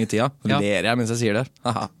en gang i tida. Ler jeg mens jeg sier det.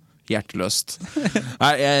 Haha, hjerteløst.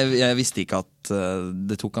 Nei, jeg visste ikke at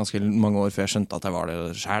det tok ganske mange år før jeg skjønte at jeg var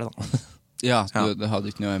det selv da. Ja, du hadde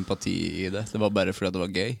ikke noe empati i det. Det var bare fordi det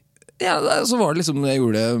var gøy. Ja, så var det liksom, jeg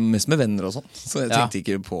gjorde det mest med venner og sånn. Så jeg tenkte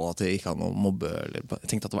ikke på at jeg ikke hadde noe mobbe. Jeg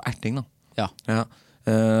tenkte at det var erting da. Ja.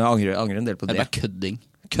 Angrer en del på det. Det er bare kødding.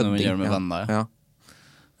 Når man gjør det med venner. Ja.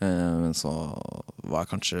 Men så var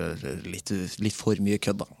jeg kanskje litt for mye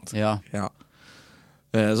kødd da. Ja.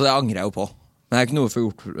 Så det angrer jeg jo på. Men det er ikke noe for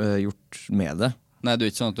gjort med det. Nei, du er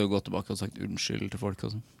ikke sånn at du har gått tilbake og sagt unnskyld til folk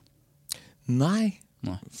og sånn? Nei.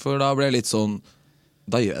 For da ble jeg litt sånn,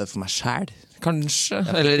 da gjør jeg det for meg selv, kanskje.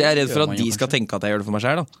 Eller jeg er redd for at de skal tenke at jeg gjør det for meg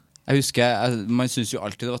selv da. Jeg husker, man synes jo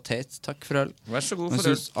alltid det var teit. Takk for øl. Vær så god Man for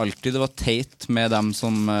øl. synes alltid det var teit med dem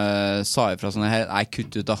som sa ifra sånn her, nei,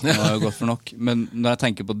 kutt ut da, nå har det gått for nok. Men når jeg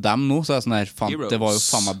tenker på dem nå, så er det sånn her, faen, det var jo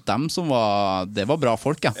faen meg dem som var, det var bra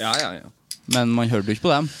folk, ja. Ja. Men man hørte jo ikke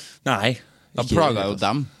på dem. Nei. Da plaget jo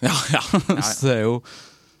dem. Ja. Så det er jo...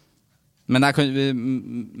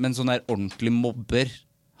 Men sånn der ordentlig mobber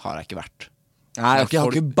har jeg ikke vært. Nei, jeg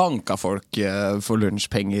har ikke banka folk for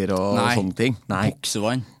lunsjpenger og sånne ting. Nei.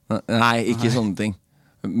 Buksevann. Nei, ikke sånne ting.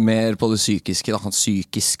 Mer på det psykiske, da.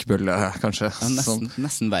 Psykisk bølle, kanskje. Ja,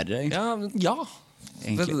 nesten verre, egentlig. Ja.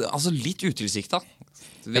 Altså litt utilsikta.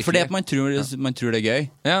 Ja, for det at man tror det er gøy.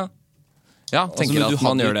 Ja, tenker at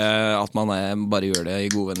man gjør det, at man bare gjør det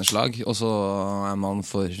i gode venners lag, og så er man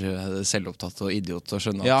for selvopptatt og idiot og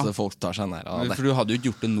skjønner at folk tar seg nær av det. For du hadde jo ikke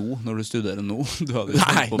gjort det nå, når du studerer nå. Du hadde jo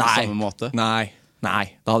gjort på samme måte. Nei,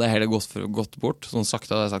 da hadde jeg heller gått bort. Sånn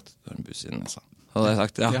sakte hadde jeg sagt, du har en buss i den nesa. Hadde jeg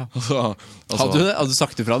sagt, ja. Hadde du det? Hadde du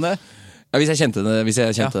sagt ifra det? Ja, hvis jeg kjente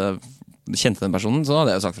den personen, så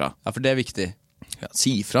hadde jeg jo sagt fra. Ja, for det er viktig. Ja,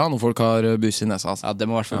 si ifra når folk har bus i nesa. Altså. Ja, det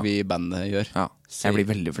må i hvert fall vi i bandet gjør. Ja. Jeg blir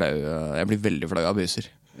veldig flau av buser.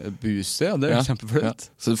 Buser, ja, det er kjempeflaut.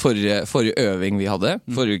 Så forrige øving vi hadde,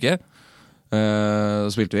 forrige uke,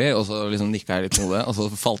 spilte vi, og så liksom nikket jeg litt på det, og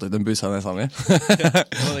så falt ut en bus av nesa mi. Det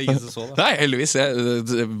var ingen som så det. Nei, heldigvis.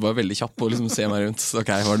 Jeg var veldig kjapp på å liksom se meg rundt.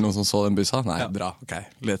 Ok, var det noen som så den bussa? Nei, bra. Ok,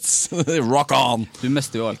 let's rock on! Du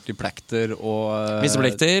mister jo alltid plekter og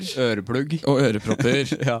øreplugg. Og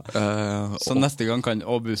ørepropper. Så neste gang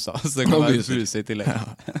og busa. Så det kan være buse i tillegg.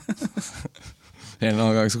 En eller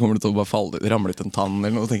annen gang så kommer det til å bare ramle ut en tann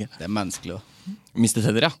eller noe, tenker jeg. Det er menneskelig da. Miste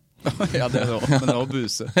tenner, ja. Ja, det er det også, men det er også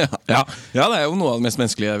buse. Ja, det er jo noe av det mest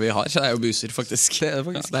menneskelige vi har. Så det er jo buser, faktisk.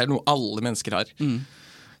 Det er noe alle mennesker har.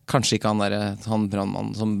 Kanskje ikke han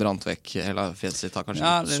brandmannen som brant vekk hele fjeset sitt har kanskje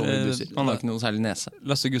så mye buser. Han har ikke noe særlig nese.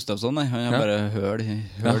 Lasse Gustavsson, nei. Han har bare høl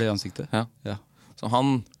i ansiktet. Ja. Så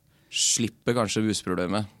han slipper kanskje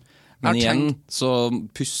buseproblemet. Men igjen så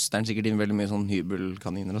puster han sikkert inn veldig mye sånn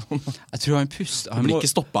hybelkaniner og sånn. Jeg tror han puster. Han blir ikke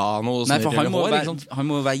stoppet av noe snørr eller hår. Han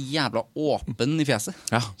må være jævla åpen i fjeset.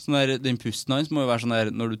 Ja. Sånn der, den pusten hans må jo være sånn der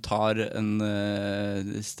når du tar en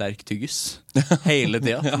sterk tyggis hele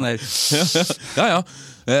tiden. Sånn der.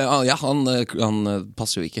 Ja, han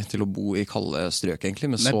passer jo ikke til å bo i kalde strøk egentlig,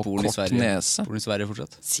 med så kort nese. Bor i Sverige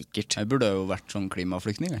fortsatt? Sikkert. Jeg burde jo vært sånn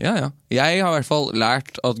klimaflyktning. Ja. Jeg har i hvert fall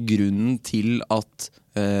lært at grunnen til at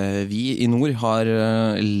vi i nord har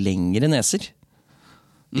lengre neser,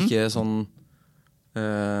 ikke sånn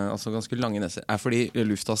altså ganske lange neser, er fordi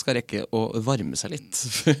lufta skal rekke å varme seg litt.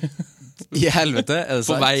 I helvete, er det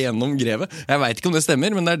sant? På vei gjennom grevet. Jeg vet ikke om det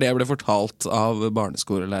stemmer, men det er det jeg ble fortalt av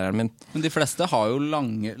barneskolelæreren min. Men de fleste har jo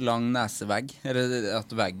lang nesevegg, eller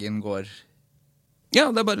at veggen går...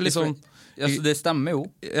 Ja, det er bare liksom... Ja, så det stemmer jo.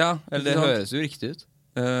 Ja, eller det høres jo riktig ut.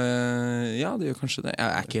 Ja, det gjør kanskje det.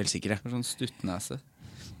 Jeg er ikke helt sikker. Sånn stuttnese.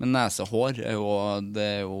 Men nesehår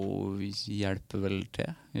det hjelper vel til,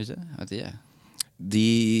 ikke? Jeg vet ikke.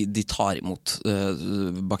 De tar imot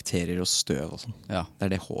bakterier og støv og sånn. Ja. Det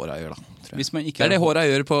er det håret gjør da, tror jeg. Det er det håret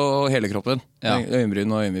gjør på hele kroppen. Ja.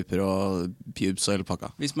 Øyenbryn og øyenvipper og pubes og hele pakka.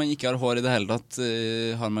 Hvis man ikke har hår i det hele tatt,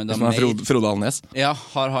 har man da mer... Hvis man er Frode Alnes? Ja,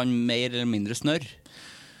 har han mer eller mindre snørr?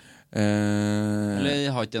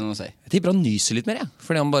 Eller har ikke det noe å si? Jeg tipper han nyser litt mer,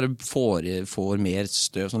 fordi han bare får mer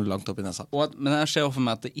støv sånn langt opp i nesa. Men jeg ser for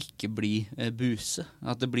meg at det ikke blir buse.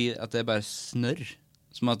 At det er bare snørr.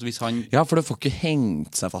 Som at hvis han... Ja, for det får ikke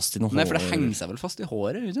hengt seg fast i noe hår. Nei, for det henger seg vel fast i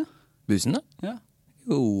håret, ikke? Busen, da? Ja.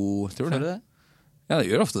 Jo, tror det. Ja, det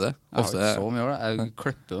gjør ofte det. Jeg har ikke så mye å gjøre det. Jeg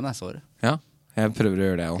klipper jo nesehåret. Ja, jeg prøver å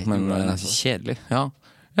gjøre det også, men det er kjedelig. Ja,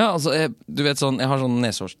 altså, du vet sånn, jeg har sånn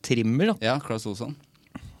nesehårstrimmer da. Ja, Klaus Olsson.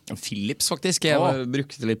 Philips faktisk, jeg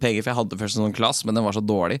brukte litt penger, for jeg hadde først en sånn klass, men den var så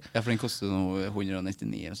dårlig. Ja, for den kostet noe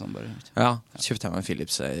 199 eller sånn bare. Ja, kjøpte jeg meg en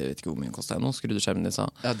Philips, jeg vet ikke hvor mye den kostet nå, skrudde skjermen din,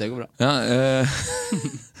 sa. Ja, det går bra. Ja,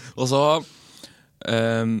 og så,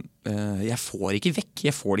 jeg får det ikke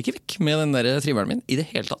vekk med den der trimmeren min, i det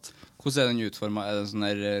hele tatt. Hvordan er den utformet? Er det en sånn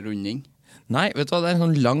der runding? Nei, vet du hva, det er en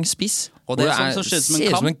sånn lang spiss. Og det er sånn som ser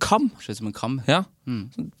ut som en kam? Ser ut som en kam. Ja.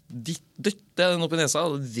 Dytter den opp i nesa,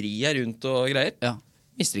 og vrir jeg rundt og greier. Ja.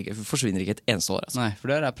 Forsvinner ikke et eneste år, altså. Nei, for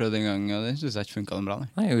det har jeg prøvd en gang, og det synes jeg ikke funket den bra.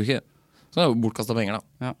 Nei, jeg gjorde ikke det. Så det er jo bortkastet penger da.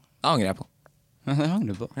 Ja. Det angrer jeg på. Ja, det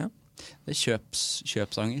angrer du på. Ja. Det er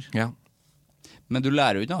kjøpsanger. Ja. Men du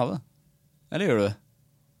lærer jo ikke noe av det. Eller gjør du det?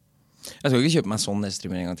 Jeg skal ikke kjøpe meg sånn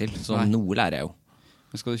nesetrimmer en gang til, så noe lærer jeg jo.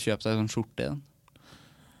 Men skal du kjøpe deg sånn skjorte i den?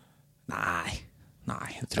 Nei, det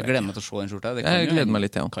tror jeg. Jeg gleder meg til å se den skjorta. Jeg gleder meg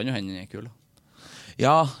litt, ja. Kan jo hende den er kul da.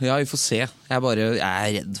 Ja, vi får se. Jeg er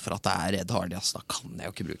redd for at det er Ed Hardy, ass. Da kan jeg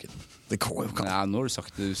jo ikke bruke den. Det går jo ikke. Ja, nå har du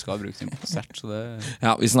sagt at du skal bruke den på konsert, så det...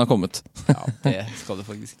 Ja, hvis den har kommet. Ja, det skal du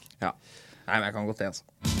faktisk. Ja. Nei, men jeg kan godt det, altså.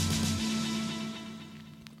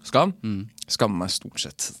 Skam? Skammer meg stort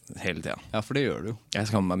sett hele tiden. Ja, for det gjør du jo. Jeg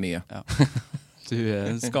skammer meg mye. Ja. Du er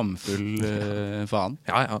en skamfull faen.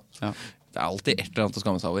 Ja. Det er alltid et eller annet å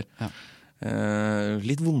skamme seg over. Ja.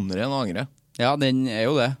 Litt vondere enn å angre. Ja, den er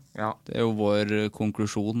jo det. Ja. Det er jo vår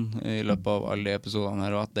konklusjon i løpet av alle episodene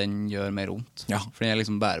her, at den gjør mer vondt. Ja. For den er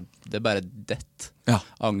liksom det er bare det. Ja.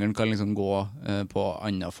 Angeren kan liksom gå på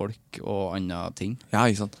andre folk og andre ting. Ja,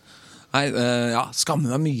 ikke sant. Nei,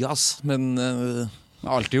 skammer meg mye, ass. Men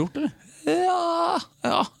Har alltid gjort det? ja,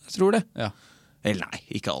 jeg tror det. Ja. Eller nei,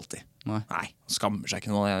 ikke alltid. Nei. Skammer seg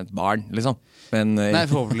ikke når jeg er et barn, liksom. Men Nei,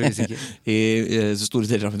 forhåpentligvis ikke. I så store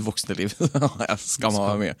deler av mitt voksne liv har jeg skammet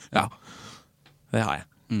meg mye. Ja, det har jeg.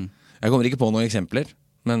 Jeg kommer ikke på noen eksempler,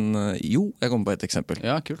 men jo, jeg kommer på et eksempel.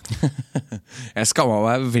 Ja, kult. Jeg skammet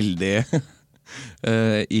meg veldig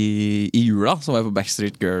i jula, så var jeg på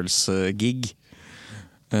Backstreet Girls gig.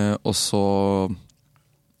 Og så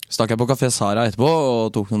stakk jeg på Café Sara etterpå og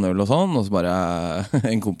tok noen øl og sånn, og så bare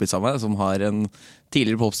en kompis av meg som har en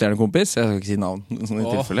tidligere popstjernekompis, jeg skal ikke si navn sånn i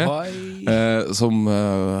tilfelle,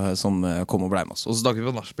 som kom og ble med oss. Og så stakk vi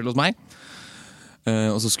på nachspiel hos meg,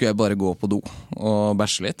 og så skulle jeg bare gå på do og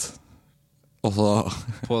bæsje litt. Og så...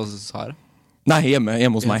 På Sara? Nei, hjemme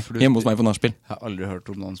hos meg. Hjemme hos meg på nachspiel. Jeg har aldri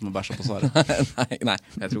hørt om noen som har bæsja på Sara. Nei,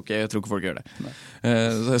 jeg tror ikke folk gjør det.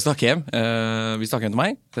 Så jeg stakk hjem. Vi stakk hjem til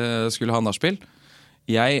meg, skulle ha nachspiel.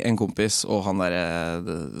 Jeg, en kompis og han der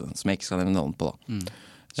som jeg ikke skal nevne navn på da.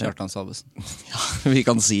 Kjartan Salvesen. Ja, vi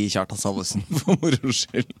kan si Kjartan Salvesen for moro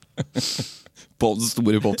skyld. På den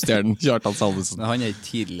store popstjernen Kjartan Salvesen. Han er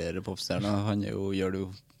tidligere popstjerne. Han gjør det jo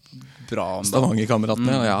bra om dagen.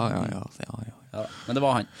 Stavanger-kameratene, ja. Men det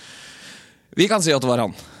var han. Vi kan si at det var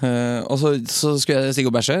han. Og så skulle jeg stige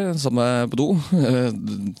og bæsje sammen på do.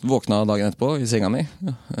 Våkna dagen etterpå i senga mi.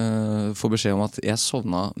 Får beskjed om at jeg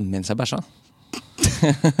sovna mens jeg bæsja.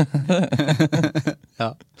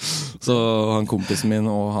 Ja. Så han kompisen min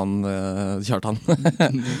og han Kjartan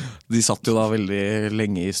de satt jo da veldig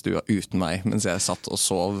lenge i stua uten meg mens jeg satt og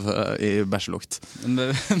sov i bæsjelukt.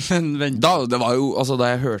 Men vent det var jo, altså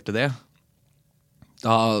da jeg hørte det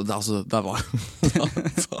det var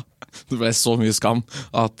det ble så mye skam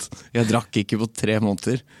at jeg drakk ikke på 3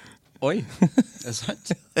 måneder. Oi, det er sant?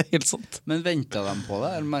 Helt sant. Men ventet de på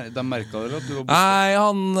det? De merket vel at du var borte? Nei,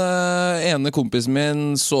 han ene kompisen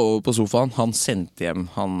min sov på sofaen. Han sendte hjem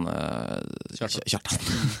han Kjartan.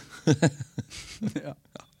 Ja.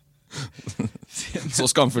 Så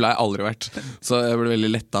skamfull har jeg aldri vært. Så jeg ble veldig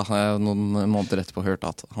letta noen måneder etterpå hørte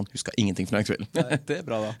at han huska ingenting fra den kvelden. Nei, det er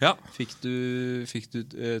bra da. Ja. Fikk du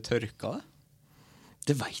tørka det?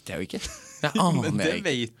 Det vet jeg jo ikke. Jeg aner Men det ikke.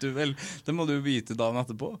 vet du vel. Det må du vite dagen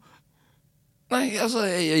etterpå. Nei, altså,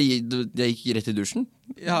 jeg gikk rett i dusjen.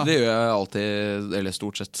 Ja. Det gjør jeg alltid, eller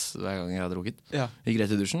stort sett hver gang jeg har drukket. Ja. Gikk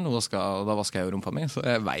rett i dusjen, og da vasket jeg jo rumpa mi, så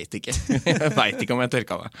jeg vet ikke. Jeg vet ikke om jeg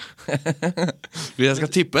tørka meg. Hvis jeg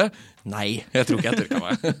skal tippe, nei, jeg tror ikke jeg tørka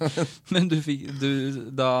meg. Men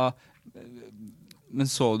Men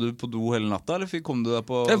sov du på do hele natta, eller kom du deg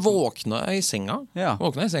på... Jeg våkna i senga. Ja.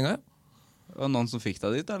 Ja. Var det noen som fikk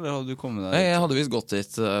deg dit, eller hadde du kommet deg dit? Jeg hadde vist gått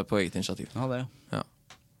dit på eget initiativ. Ja, det. Ja.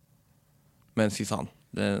 Men fy faen,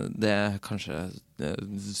 det er kanskje det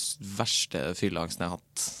verste fylleangsten jeg har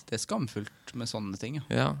hatt. Det er skamfullt med sånne ting,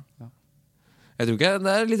 ja. Jeg tror ikke,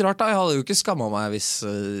 det er litt rart da, jeg hadde jo ikke skammet meg hvis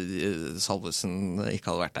Salvesen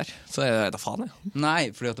ikke hadde vært der. Så jeg vet da faen, jeg.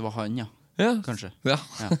 Nei, fordi at det var han, Ja. Kanskje. Ja.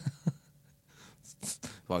 Ja.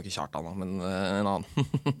 Det var ikke Kjartan da, men en annen.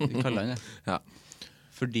 Vi kaller han det. Ja.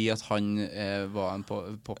 Fordi at han var en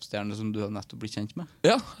popstjerne som du hadde nettopp blitt kjent med?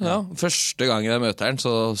 Ja. Første gangen jeg møter han,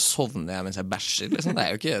 så sovner jeg mens jeg bæsjer. Liksom. Det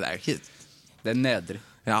er jo ikke... Det er nedrig.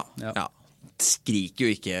 Ja. Skriker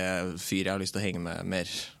jo ikke fyr jeg har lyst til å henge med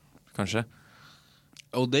mer, kanskje.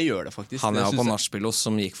 Og det gjør det faktisk. Han det var på nachspielos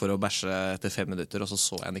som gikk for å bæsje etter 5 minutter, og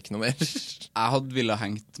så han ikke noe mer. Jeg hadde ville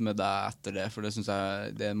hengt med deg etter det, for det synes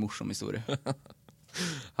jeg det er en morsom historie.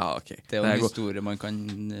 Ja, ok. Det er jo en historie man kan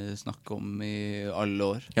snakke om i alle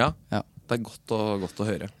år. Ja. Det er godt å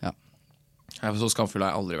høre. Ja. Jeg var så skamfull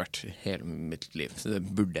har jeg aldri vært i hele mitt liv. Så det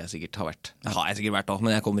burde jeg sikkert ha vært. Det har jeg sikkert vært da,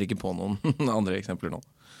 men jeg kommer ikke på noen andre eksempler nå.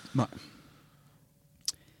 Nei.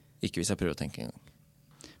 Ikke hvis jeg prøver å tenke en gang.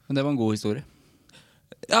 Men det var en god historie.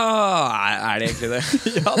 Ja, er det egentlig det?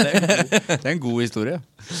 Ja, det er en god historie.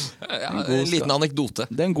 Ja, en liten anekdote.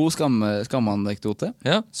 Det er en god skamanekdote.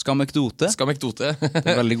 Ja. Skamekdote. Skamekdote. Det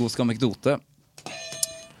er en veldig god skamekdote.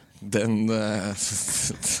 Da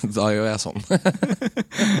gjør jeg sånn.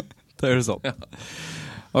 Da gjør du sånn. Ja.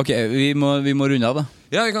 Ok, vi må runde av da.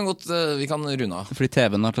 Ja, vi kan runde av. Fordi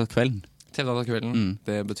TV-en har tatt kvelden. TV-en har tatt kvelden.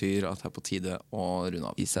 Det betyr at det er på tide å runde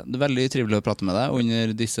av. Det er veldig trivelig å prate med deg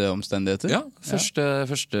under disse omstendigheter. Ja,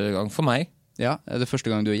 første gang for meg. Ja, er det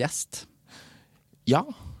første gang du er gjest? Ja.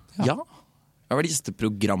 Jeg har vært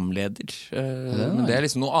gjesteprogramleder, men det er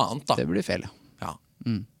liksom noe annet da. Det blir feil, ja.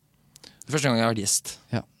 Det er første gang jeg har vært gjest.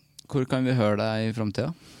 Ja. Hvor kan vi høre deg i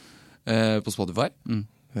fremtiden? På Spotify.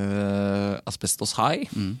 Asbestos High.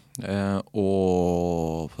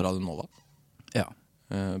 Og på Radio Nova. Ja.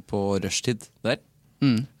 På rushtid der.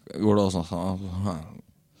 Går det også an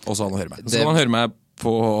å høre meg. Så kan man høre meg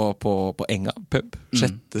på Enga pub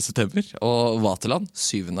 6. september og Vaterland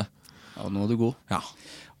 7. Ja, nå er du god. Ja.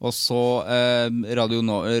 Og så Radio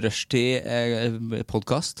Rushtid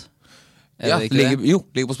podcast. Ja,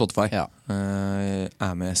 ligger på Spotify. Ja.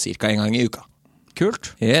 Er med cirka en gang i uka.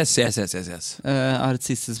 Kult. Yes. Jeg har et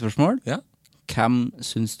siste spørsmål. Ja. Hvem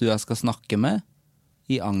synes du jeg skal snakke med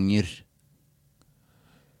i Anger?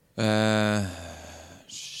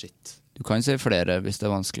 Shit. Du kan si flere hvis det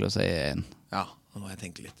er vanskelig å si en. Ja, nå må jeg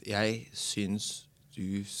tenke litt. Jeg synes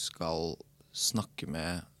du skal snakke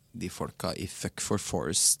med de folka i Fuck for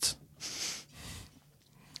Forest.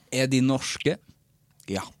 Er de norske?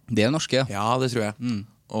 Ja. De er norske, ja. Ja, det tror jeg.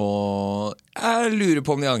 Og jeg lurer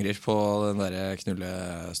på om de angrer på den der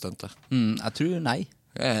knullestuntet. Jeg tror nei.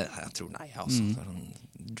 Jeg tror nei, altså.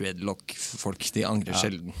 Dreadlock-folk, de angrer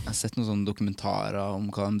sjelden. Jeg har sett noen sånne dokumentarer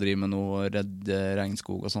om hva de driver med nå, redde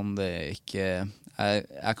regnskog og sånn. Det er ikke...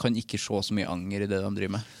 Jeg kan ikke se så mye anger i det de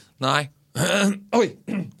driver med. Nei. Oi!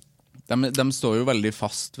 De står jo veldig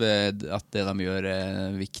fast ved at det de gjør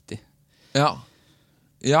er viktig. Ja,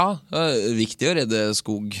 viktig å redde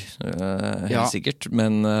skog, helt sikkert.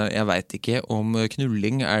 Men jeg vet ikke om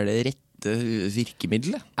knulling er det rette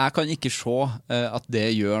virkemiddelet. Jeg kan ikke se at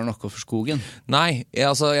det gjør noe for skogen. Nei,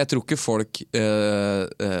 jeg tror ikke folk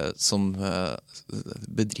som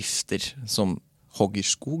bedrifter som hogger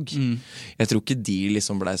skog. Jeg tror ikke de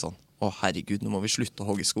liksom ble sånn herregud, nå må vi slutte å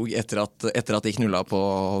hogge skog etter at de knulla på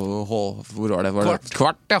hvor var det?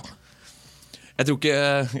 Kvart, ja. Jeg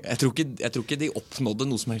tror ikke de oppnådde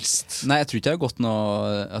noe som helst. Nei, jeg tror ikke det har gått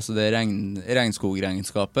noe. Altså det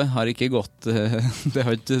regnskogregnskapet har ikke gått. Det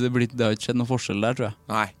har ikke skjedd noe forskjell der, tror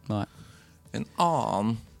jeg. Nei. En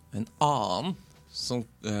annen som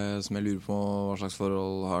jeg lurer på hva slags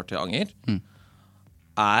forhold har til anger,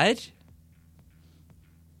 er...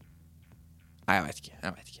 Nei, jeg vet ikke.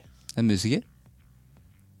 En musiker?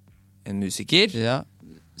 En musiker? Ja,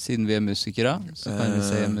 siden vi er musikere, så kan vi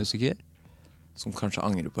si en musiker. Som kanskje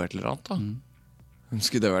angrer på et eller annet da. Hvem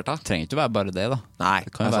skulle det vært da? Trenger ikke være bare det da. Nei,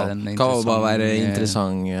 det kan bare være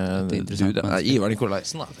interessant dude. Ivar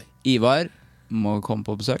Nikolaisen da. Ivar må komme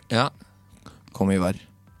på besøk. Ja, kom Ivar.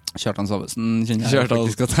 Kjartan Salvesen kjenner jeg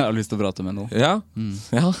faktisk at jeg har lyst til å prate med nå. Ja.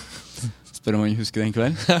 Spør om han husker den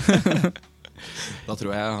kvelden. Da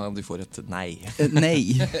tror jeg du får et nei.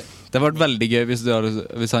 Nei. Det hadde vært veldig gøy hvis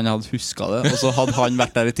han hadde husket det, og så hadde han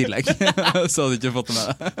vært der i tillegg. Så hadde du ikke fått det med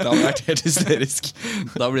deg. Det hadde vært helt hysterisk.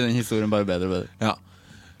 Da blir den historien bare bedre og bedre. Ja.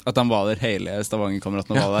 At de var der hele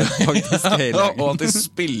Stavanger-kameratene var der faktisk hele. Og at de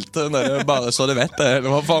spilte den der bare så du vet det,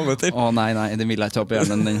 eller hva faen vet du? Nei, den vil jeg ikke ha på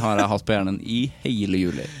hjernen. Den har jeg hatt på hjernen i hele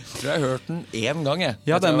juli. Jeg tror jeg har hørt den en gang jeg.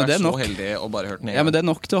 Ja, men det er nok. Så heldig å bare hørt den en gang. Ja, men det er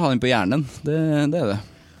nok til å ha den på hjernen. Det er det.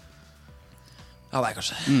 Ja, det er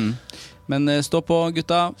kanskje. Men stå på,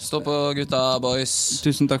 gutta. Stå på, gutta, boys.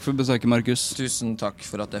 Tusen takk for besøket, Markus. Tusen takk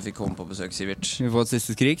for at jeg fikk komme på besøk, Sivert. Skal vi få et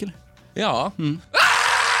siste skrik, eller? Ja.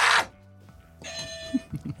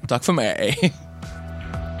 Takk for meg.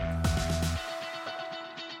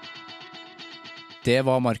 Det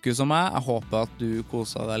var Markus og meg. Jeg håper at du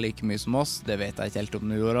koset deg like mye som oss. Det vet jeg ikke helt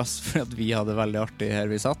om du gjorde, for at vi hadde veldig artig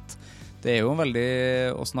her vi satt. Det er jo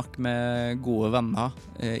veldig å snakke med gode venner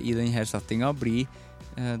i denne settingen.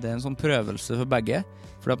 Det er en sånn prøvelse for begge.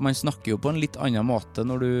 For at man snakker jo på en litt annen måte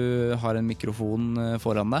når du har en mikrofon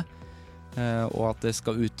foran deg. Og at det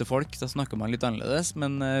skal ut til folk, da snakker man litt annerledes.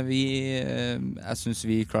 Men jeg synes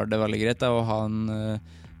vi klarer det veldig greit å ha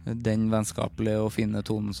den vennskapelige og fine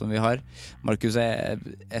tonen som vi har. Markus er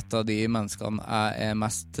et av de menneskene jeg er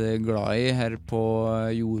mest glad i her på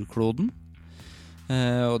jordkloden.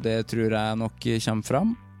 Og det tror jeg nok kommer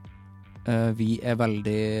fram. Vi er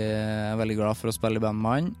veldig glad for å spille i band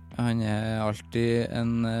med han. Han er alltid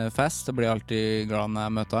en fest. Jeg blir alltid glad når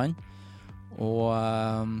jeg møter han. Og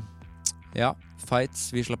ja,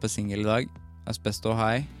 Fights, vi slipper single i dag. Asbestos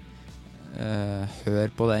High.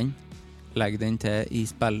 Hør på den. Legg den til i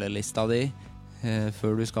spillelista di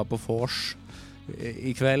før du skal på vors.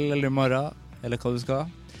 i kveld eller i morgen, eller hva du skal.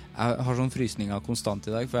 Jeg har sånn frysninger konstant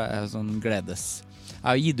i dag, for jeg er sånn gledes. Jeg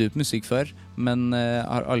har gitt ut musikk før, men jeg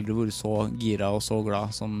har aldri vært så gira og så glad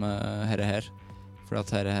som her. For at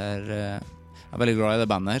her jeg er veldig glad i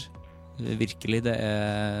det bandet her. Virkelig, det er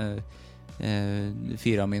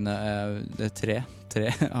fire av mine, det er tre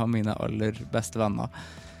av mine aller beste venner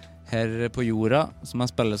her på jorda, som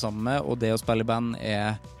jeg spiller sammen med, og det å spille i band er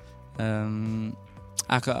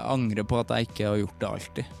jeg kan angre på at jeg ikke har gjort det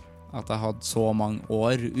alltid. At jeg hadde så mange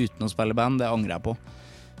år uten å spille band, det angrer jeg på.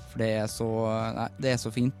 For det er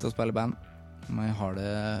så fint å spille band. Vi har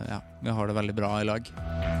det veldig bra i lag.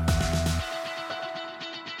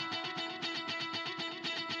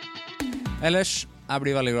 Ellers, jeg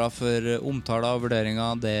blir veldig glad for omtaler og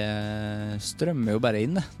vurderinger. Det strømmer jo bare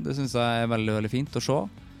inn. Det synes jeg er veldig, veldig fint å se.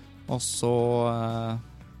 Og så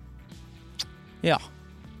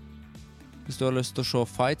hvis du har lyst til å se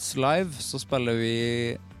Fights live, så spiller vi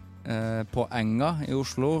på Enga i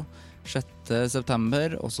Oslo 6.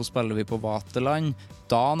 september, og så spiller vi på Vaterland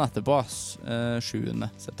dagen etterpå, 7.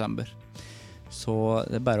 september. Så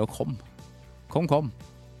det er bare å komme. Kom,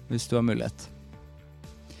 hvis du har mulighet.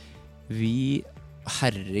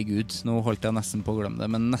 Herregud, nå holdt jeg nesten på å glemme det,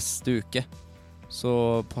 men neste uke så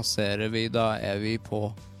passerer vi, da er vi på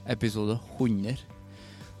episode 100.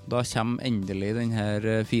 Da kommer endelig den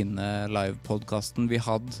her fine live-podcasten vi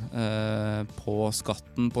hadde på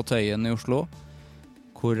Skatten på Tøyen i Oslo,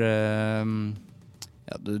 hvor du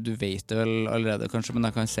vet det vel allerede kanskje, men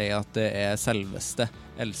jeg kan si at det er selveste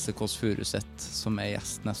Else Kåss Furuseth som er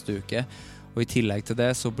gjest neste uke, og i tillegg til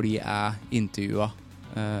det så blir jeg intervjuet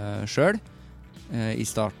selv i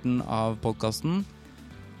starten av podcasten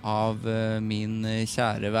av min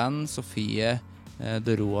kjære venn Sofie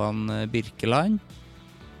Deroan Birkeland.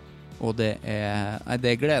 Og det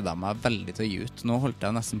gleder jeg meg veldig til å gi ut. Nå holdt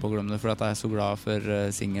jeg nesten på å glemme det, for at jeg er så glad for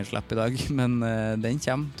singelslepp i dag. Men den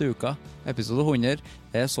kommer til uka. Episode 100.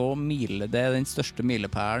 Det er den største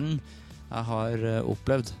milepælen jeg har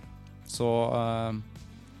opplevd. Så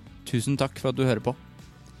tusen takk for at du hører på.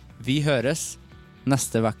 Vi høres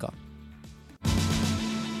neste vekka.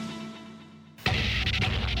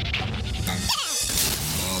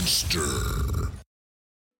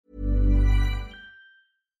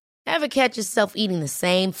 Ever catch yourself eating the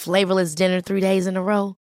same flavorless dinner 3 days in a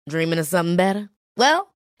row? Dreaming of something better?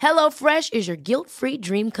 Well, HelloFresh is your guilt-free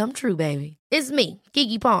dream come true, baby. It's me,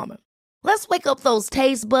 Keke Palmer. Let's wake up those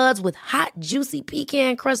taste buds with hot, juicy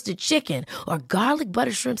pecan-crusted chicken or garlic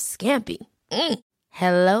butter shrimp scampi.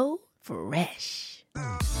 Hello Fresh.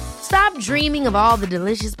 Stop dreaming of all the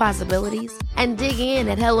delicious possibilities and dig in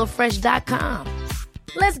at HelloFresh.com.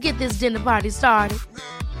 Let's get this dinner party started.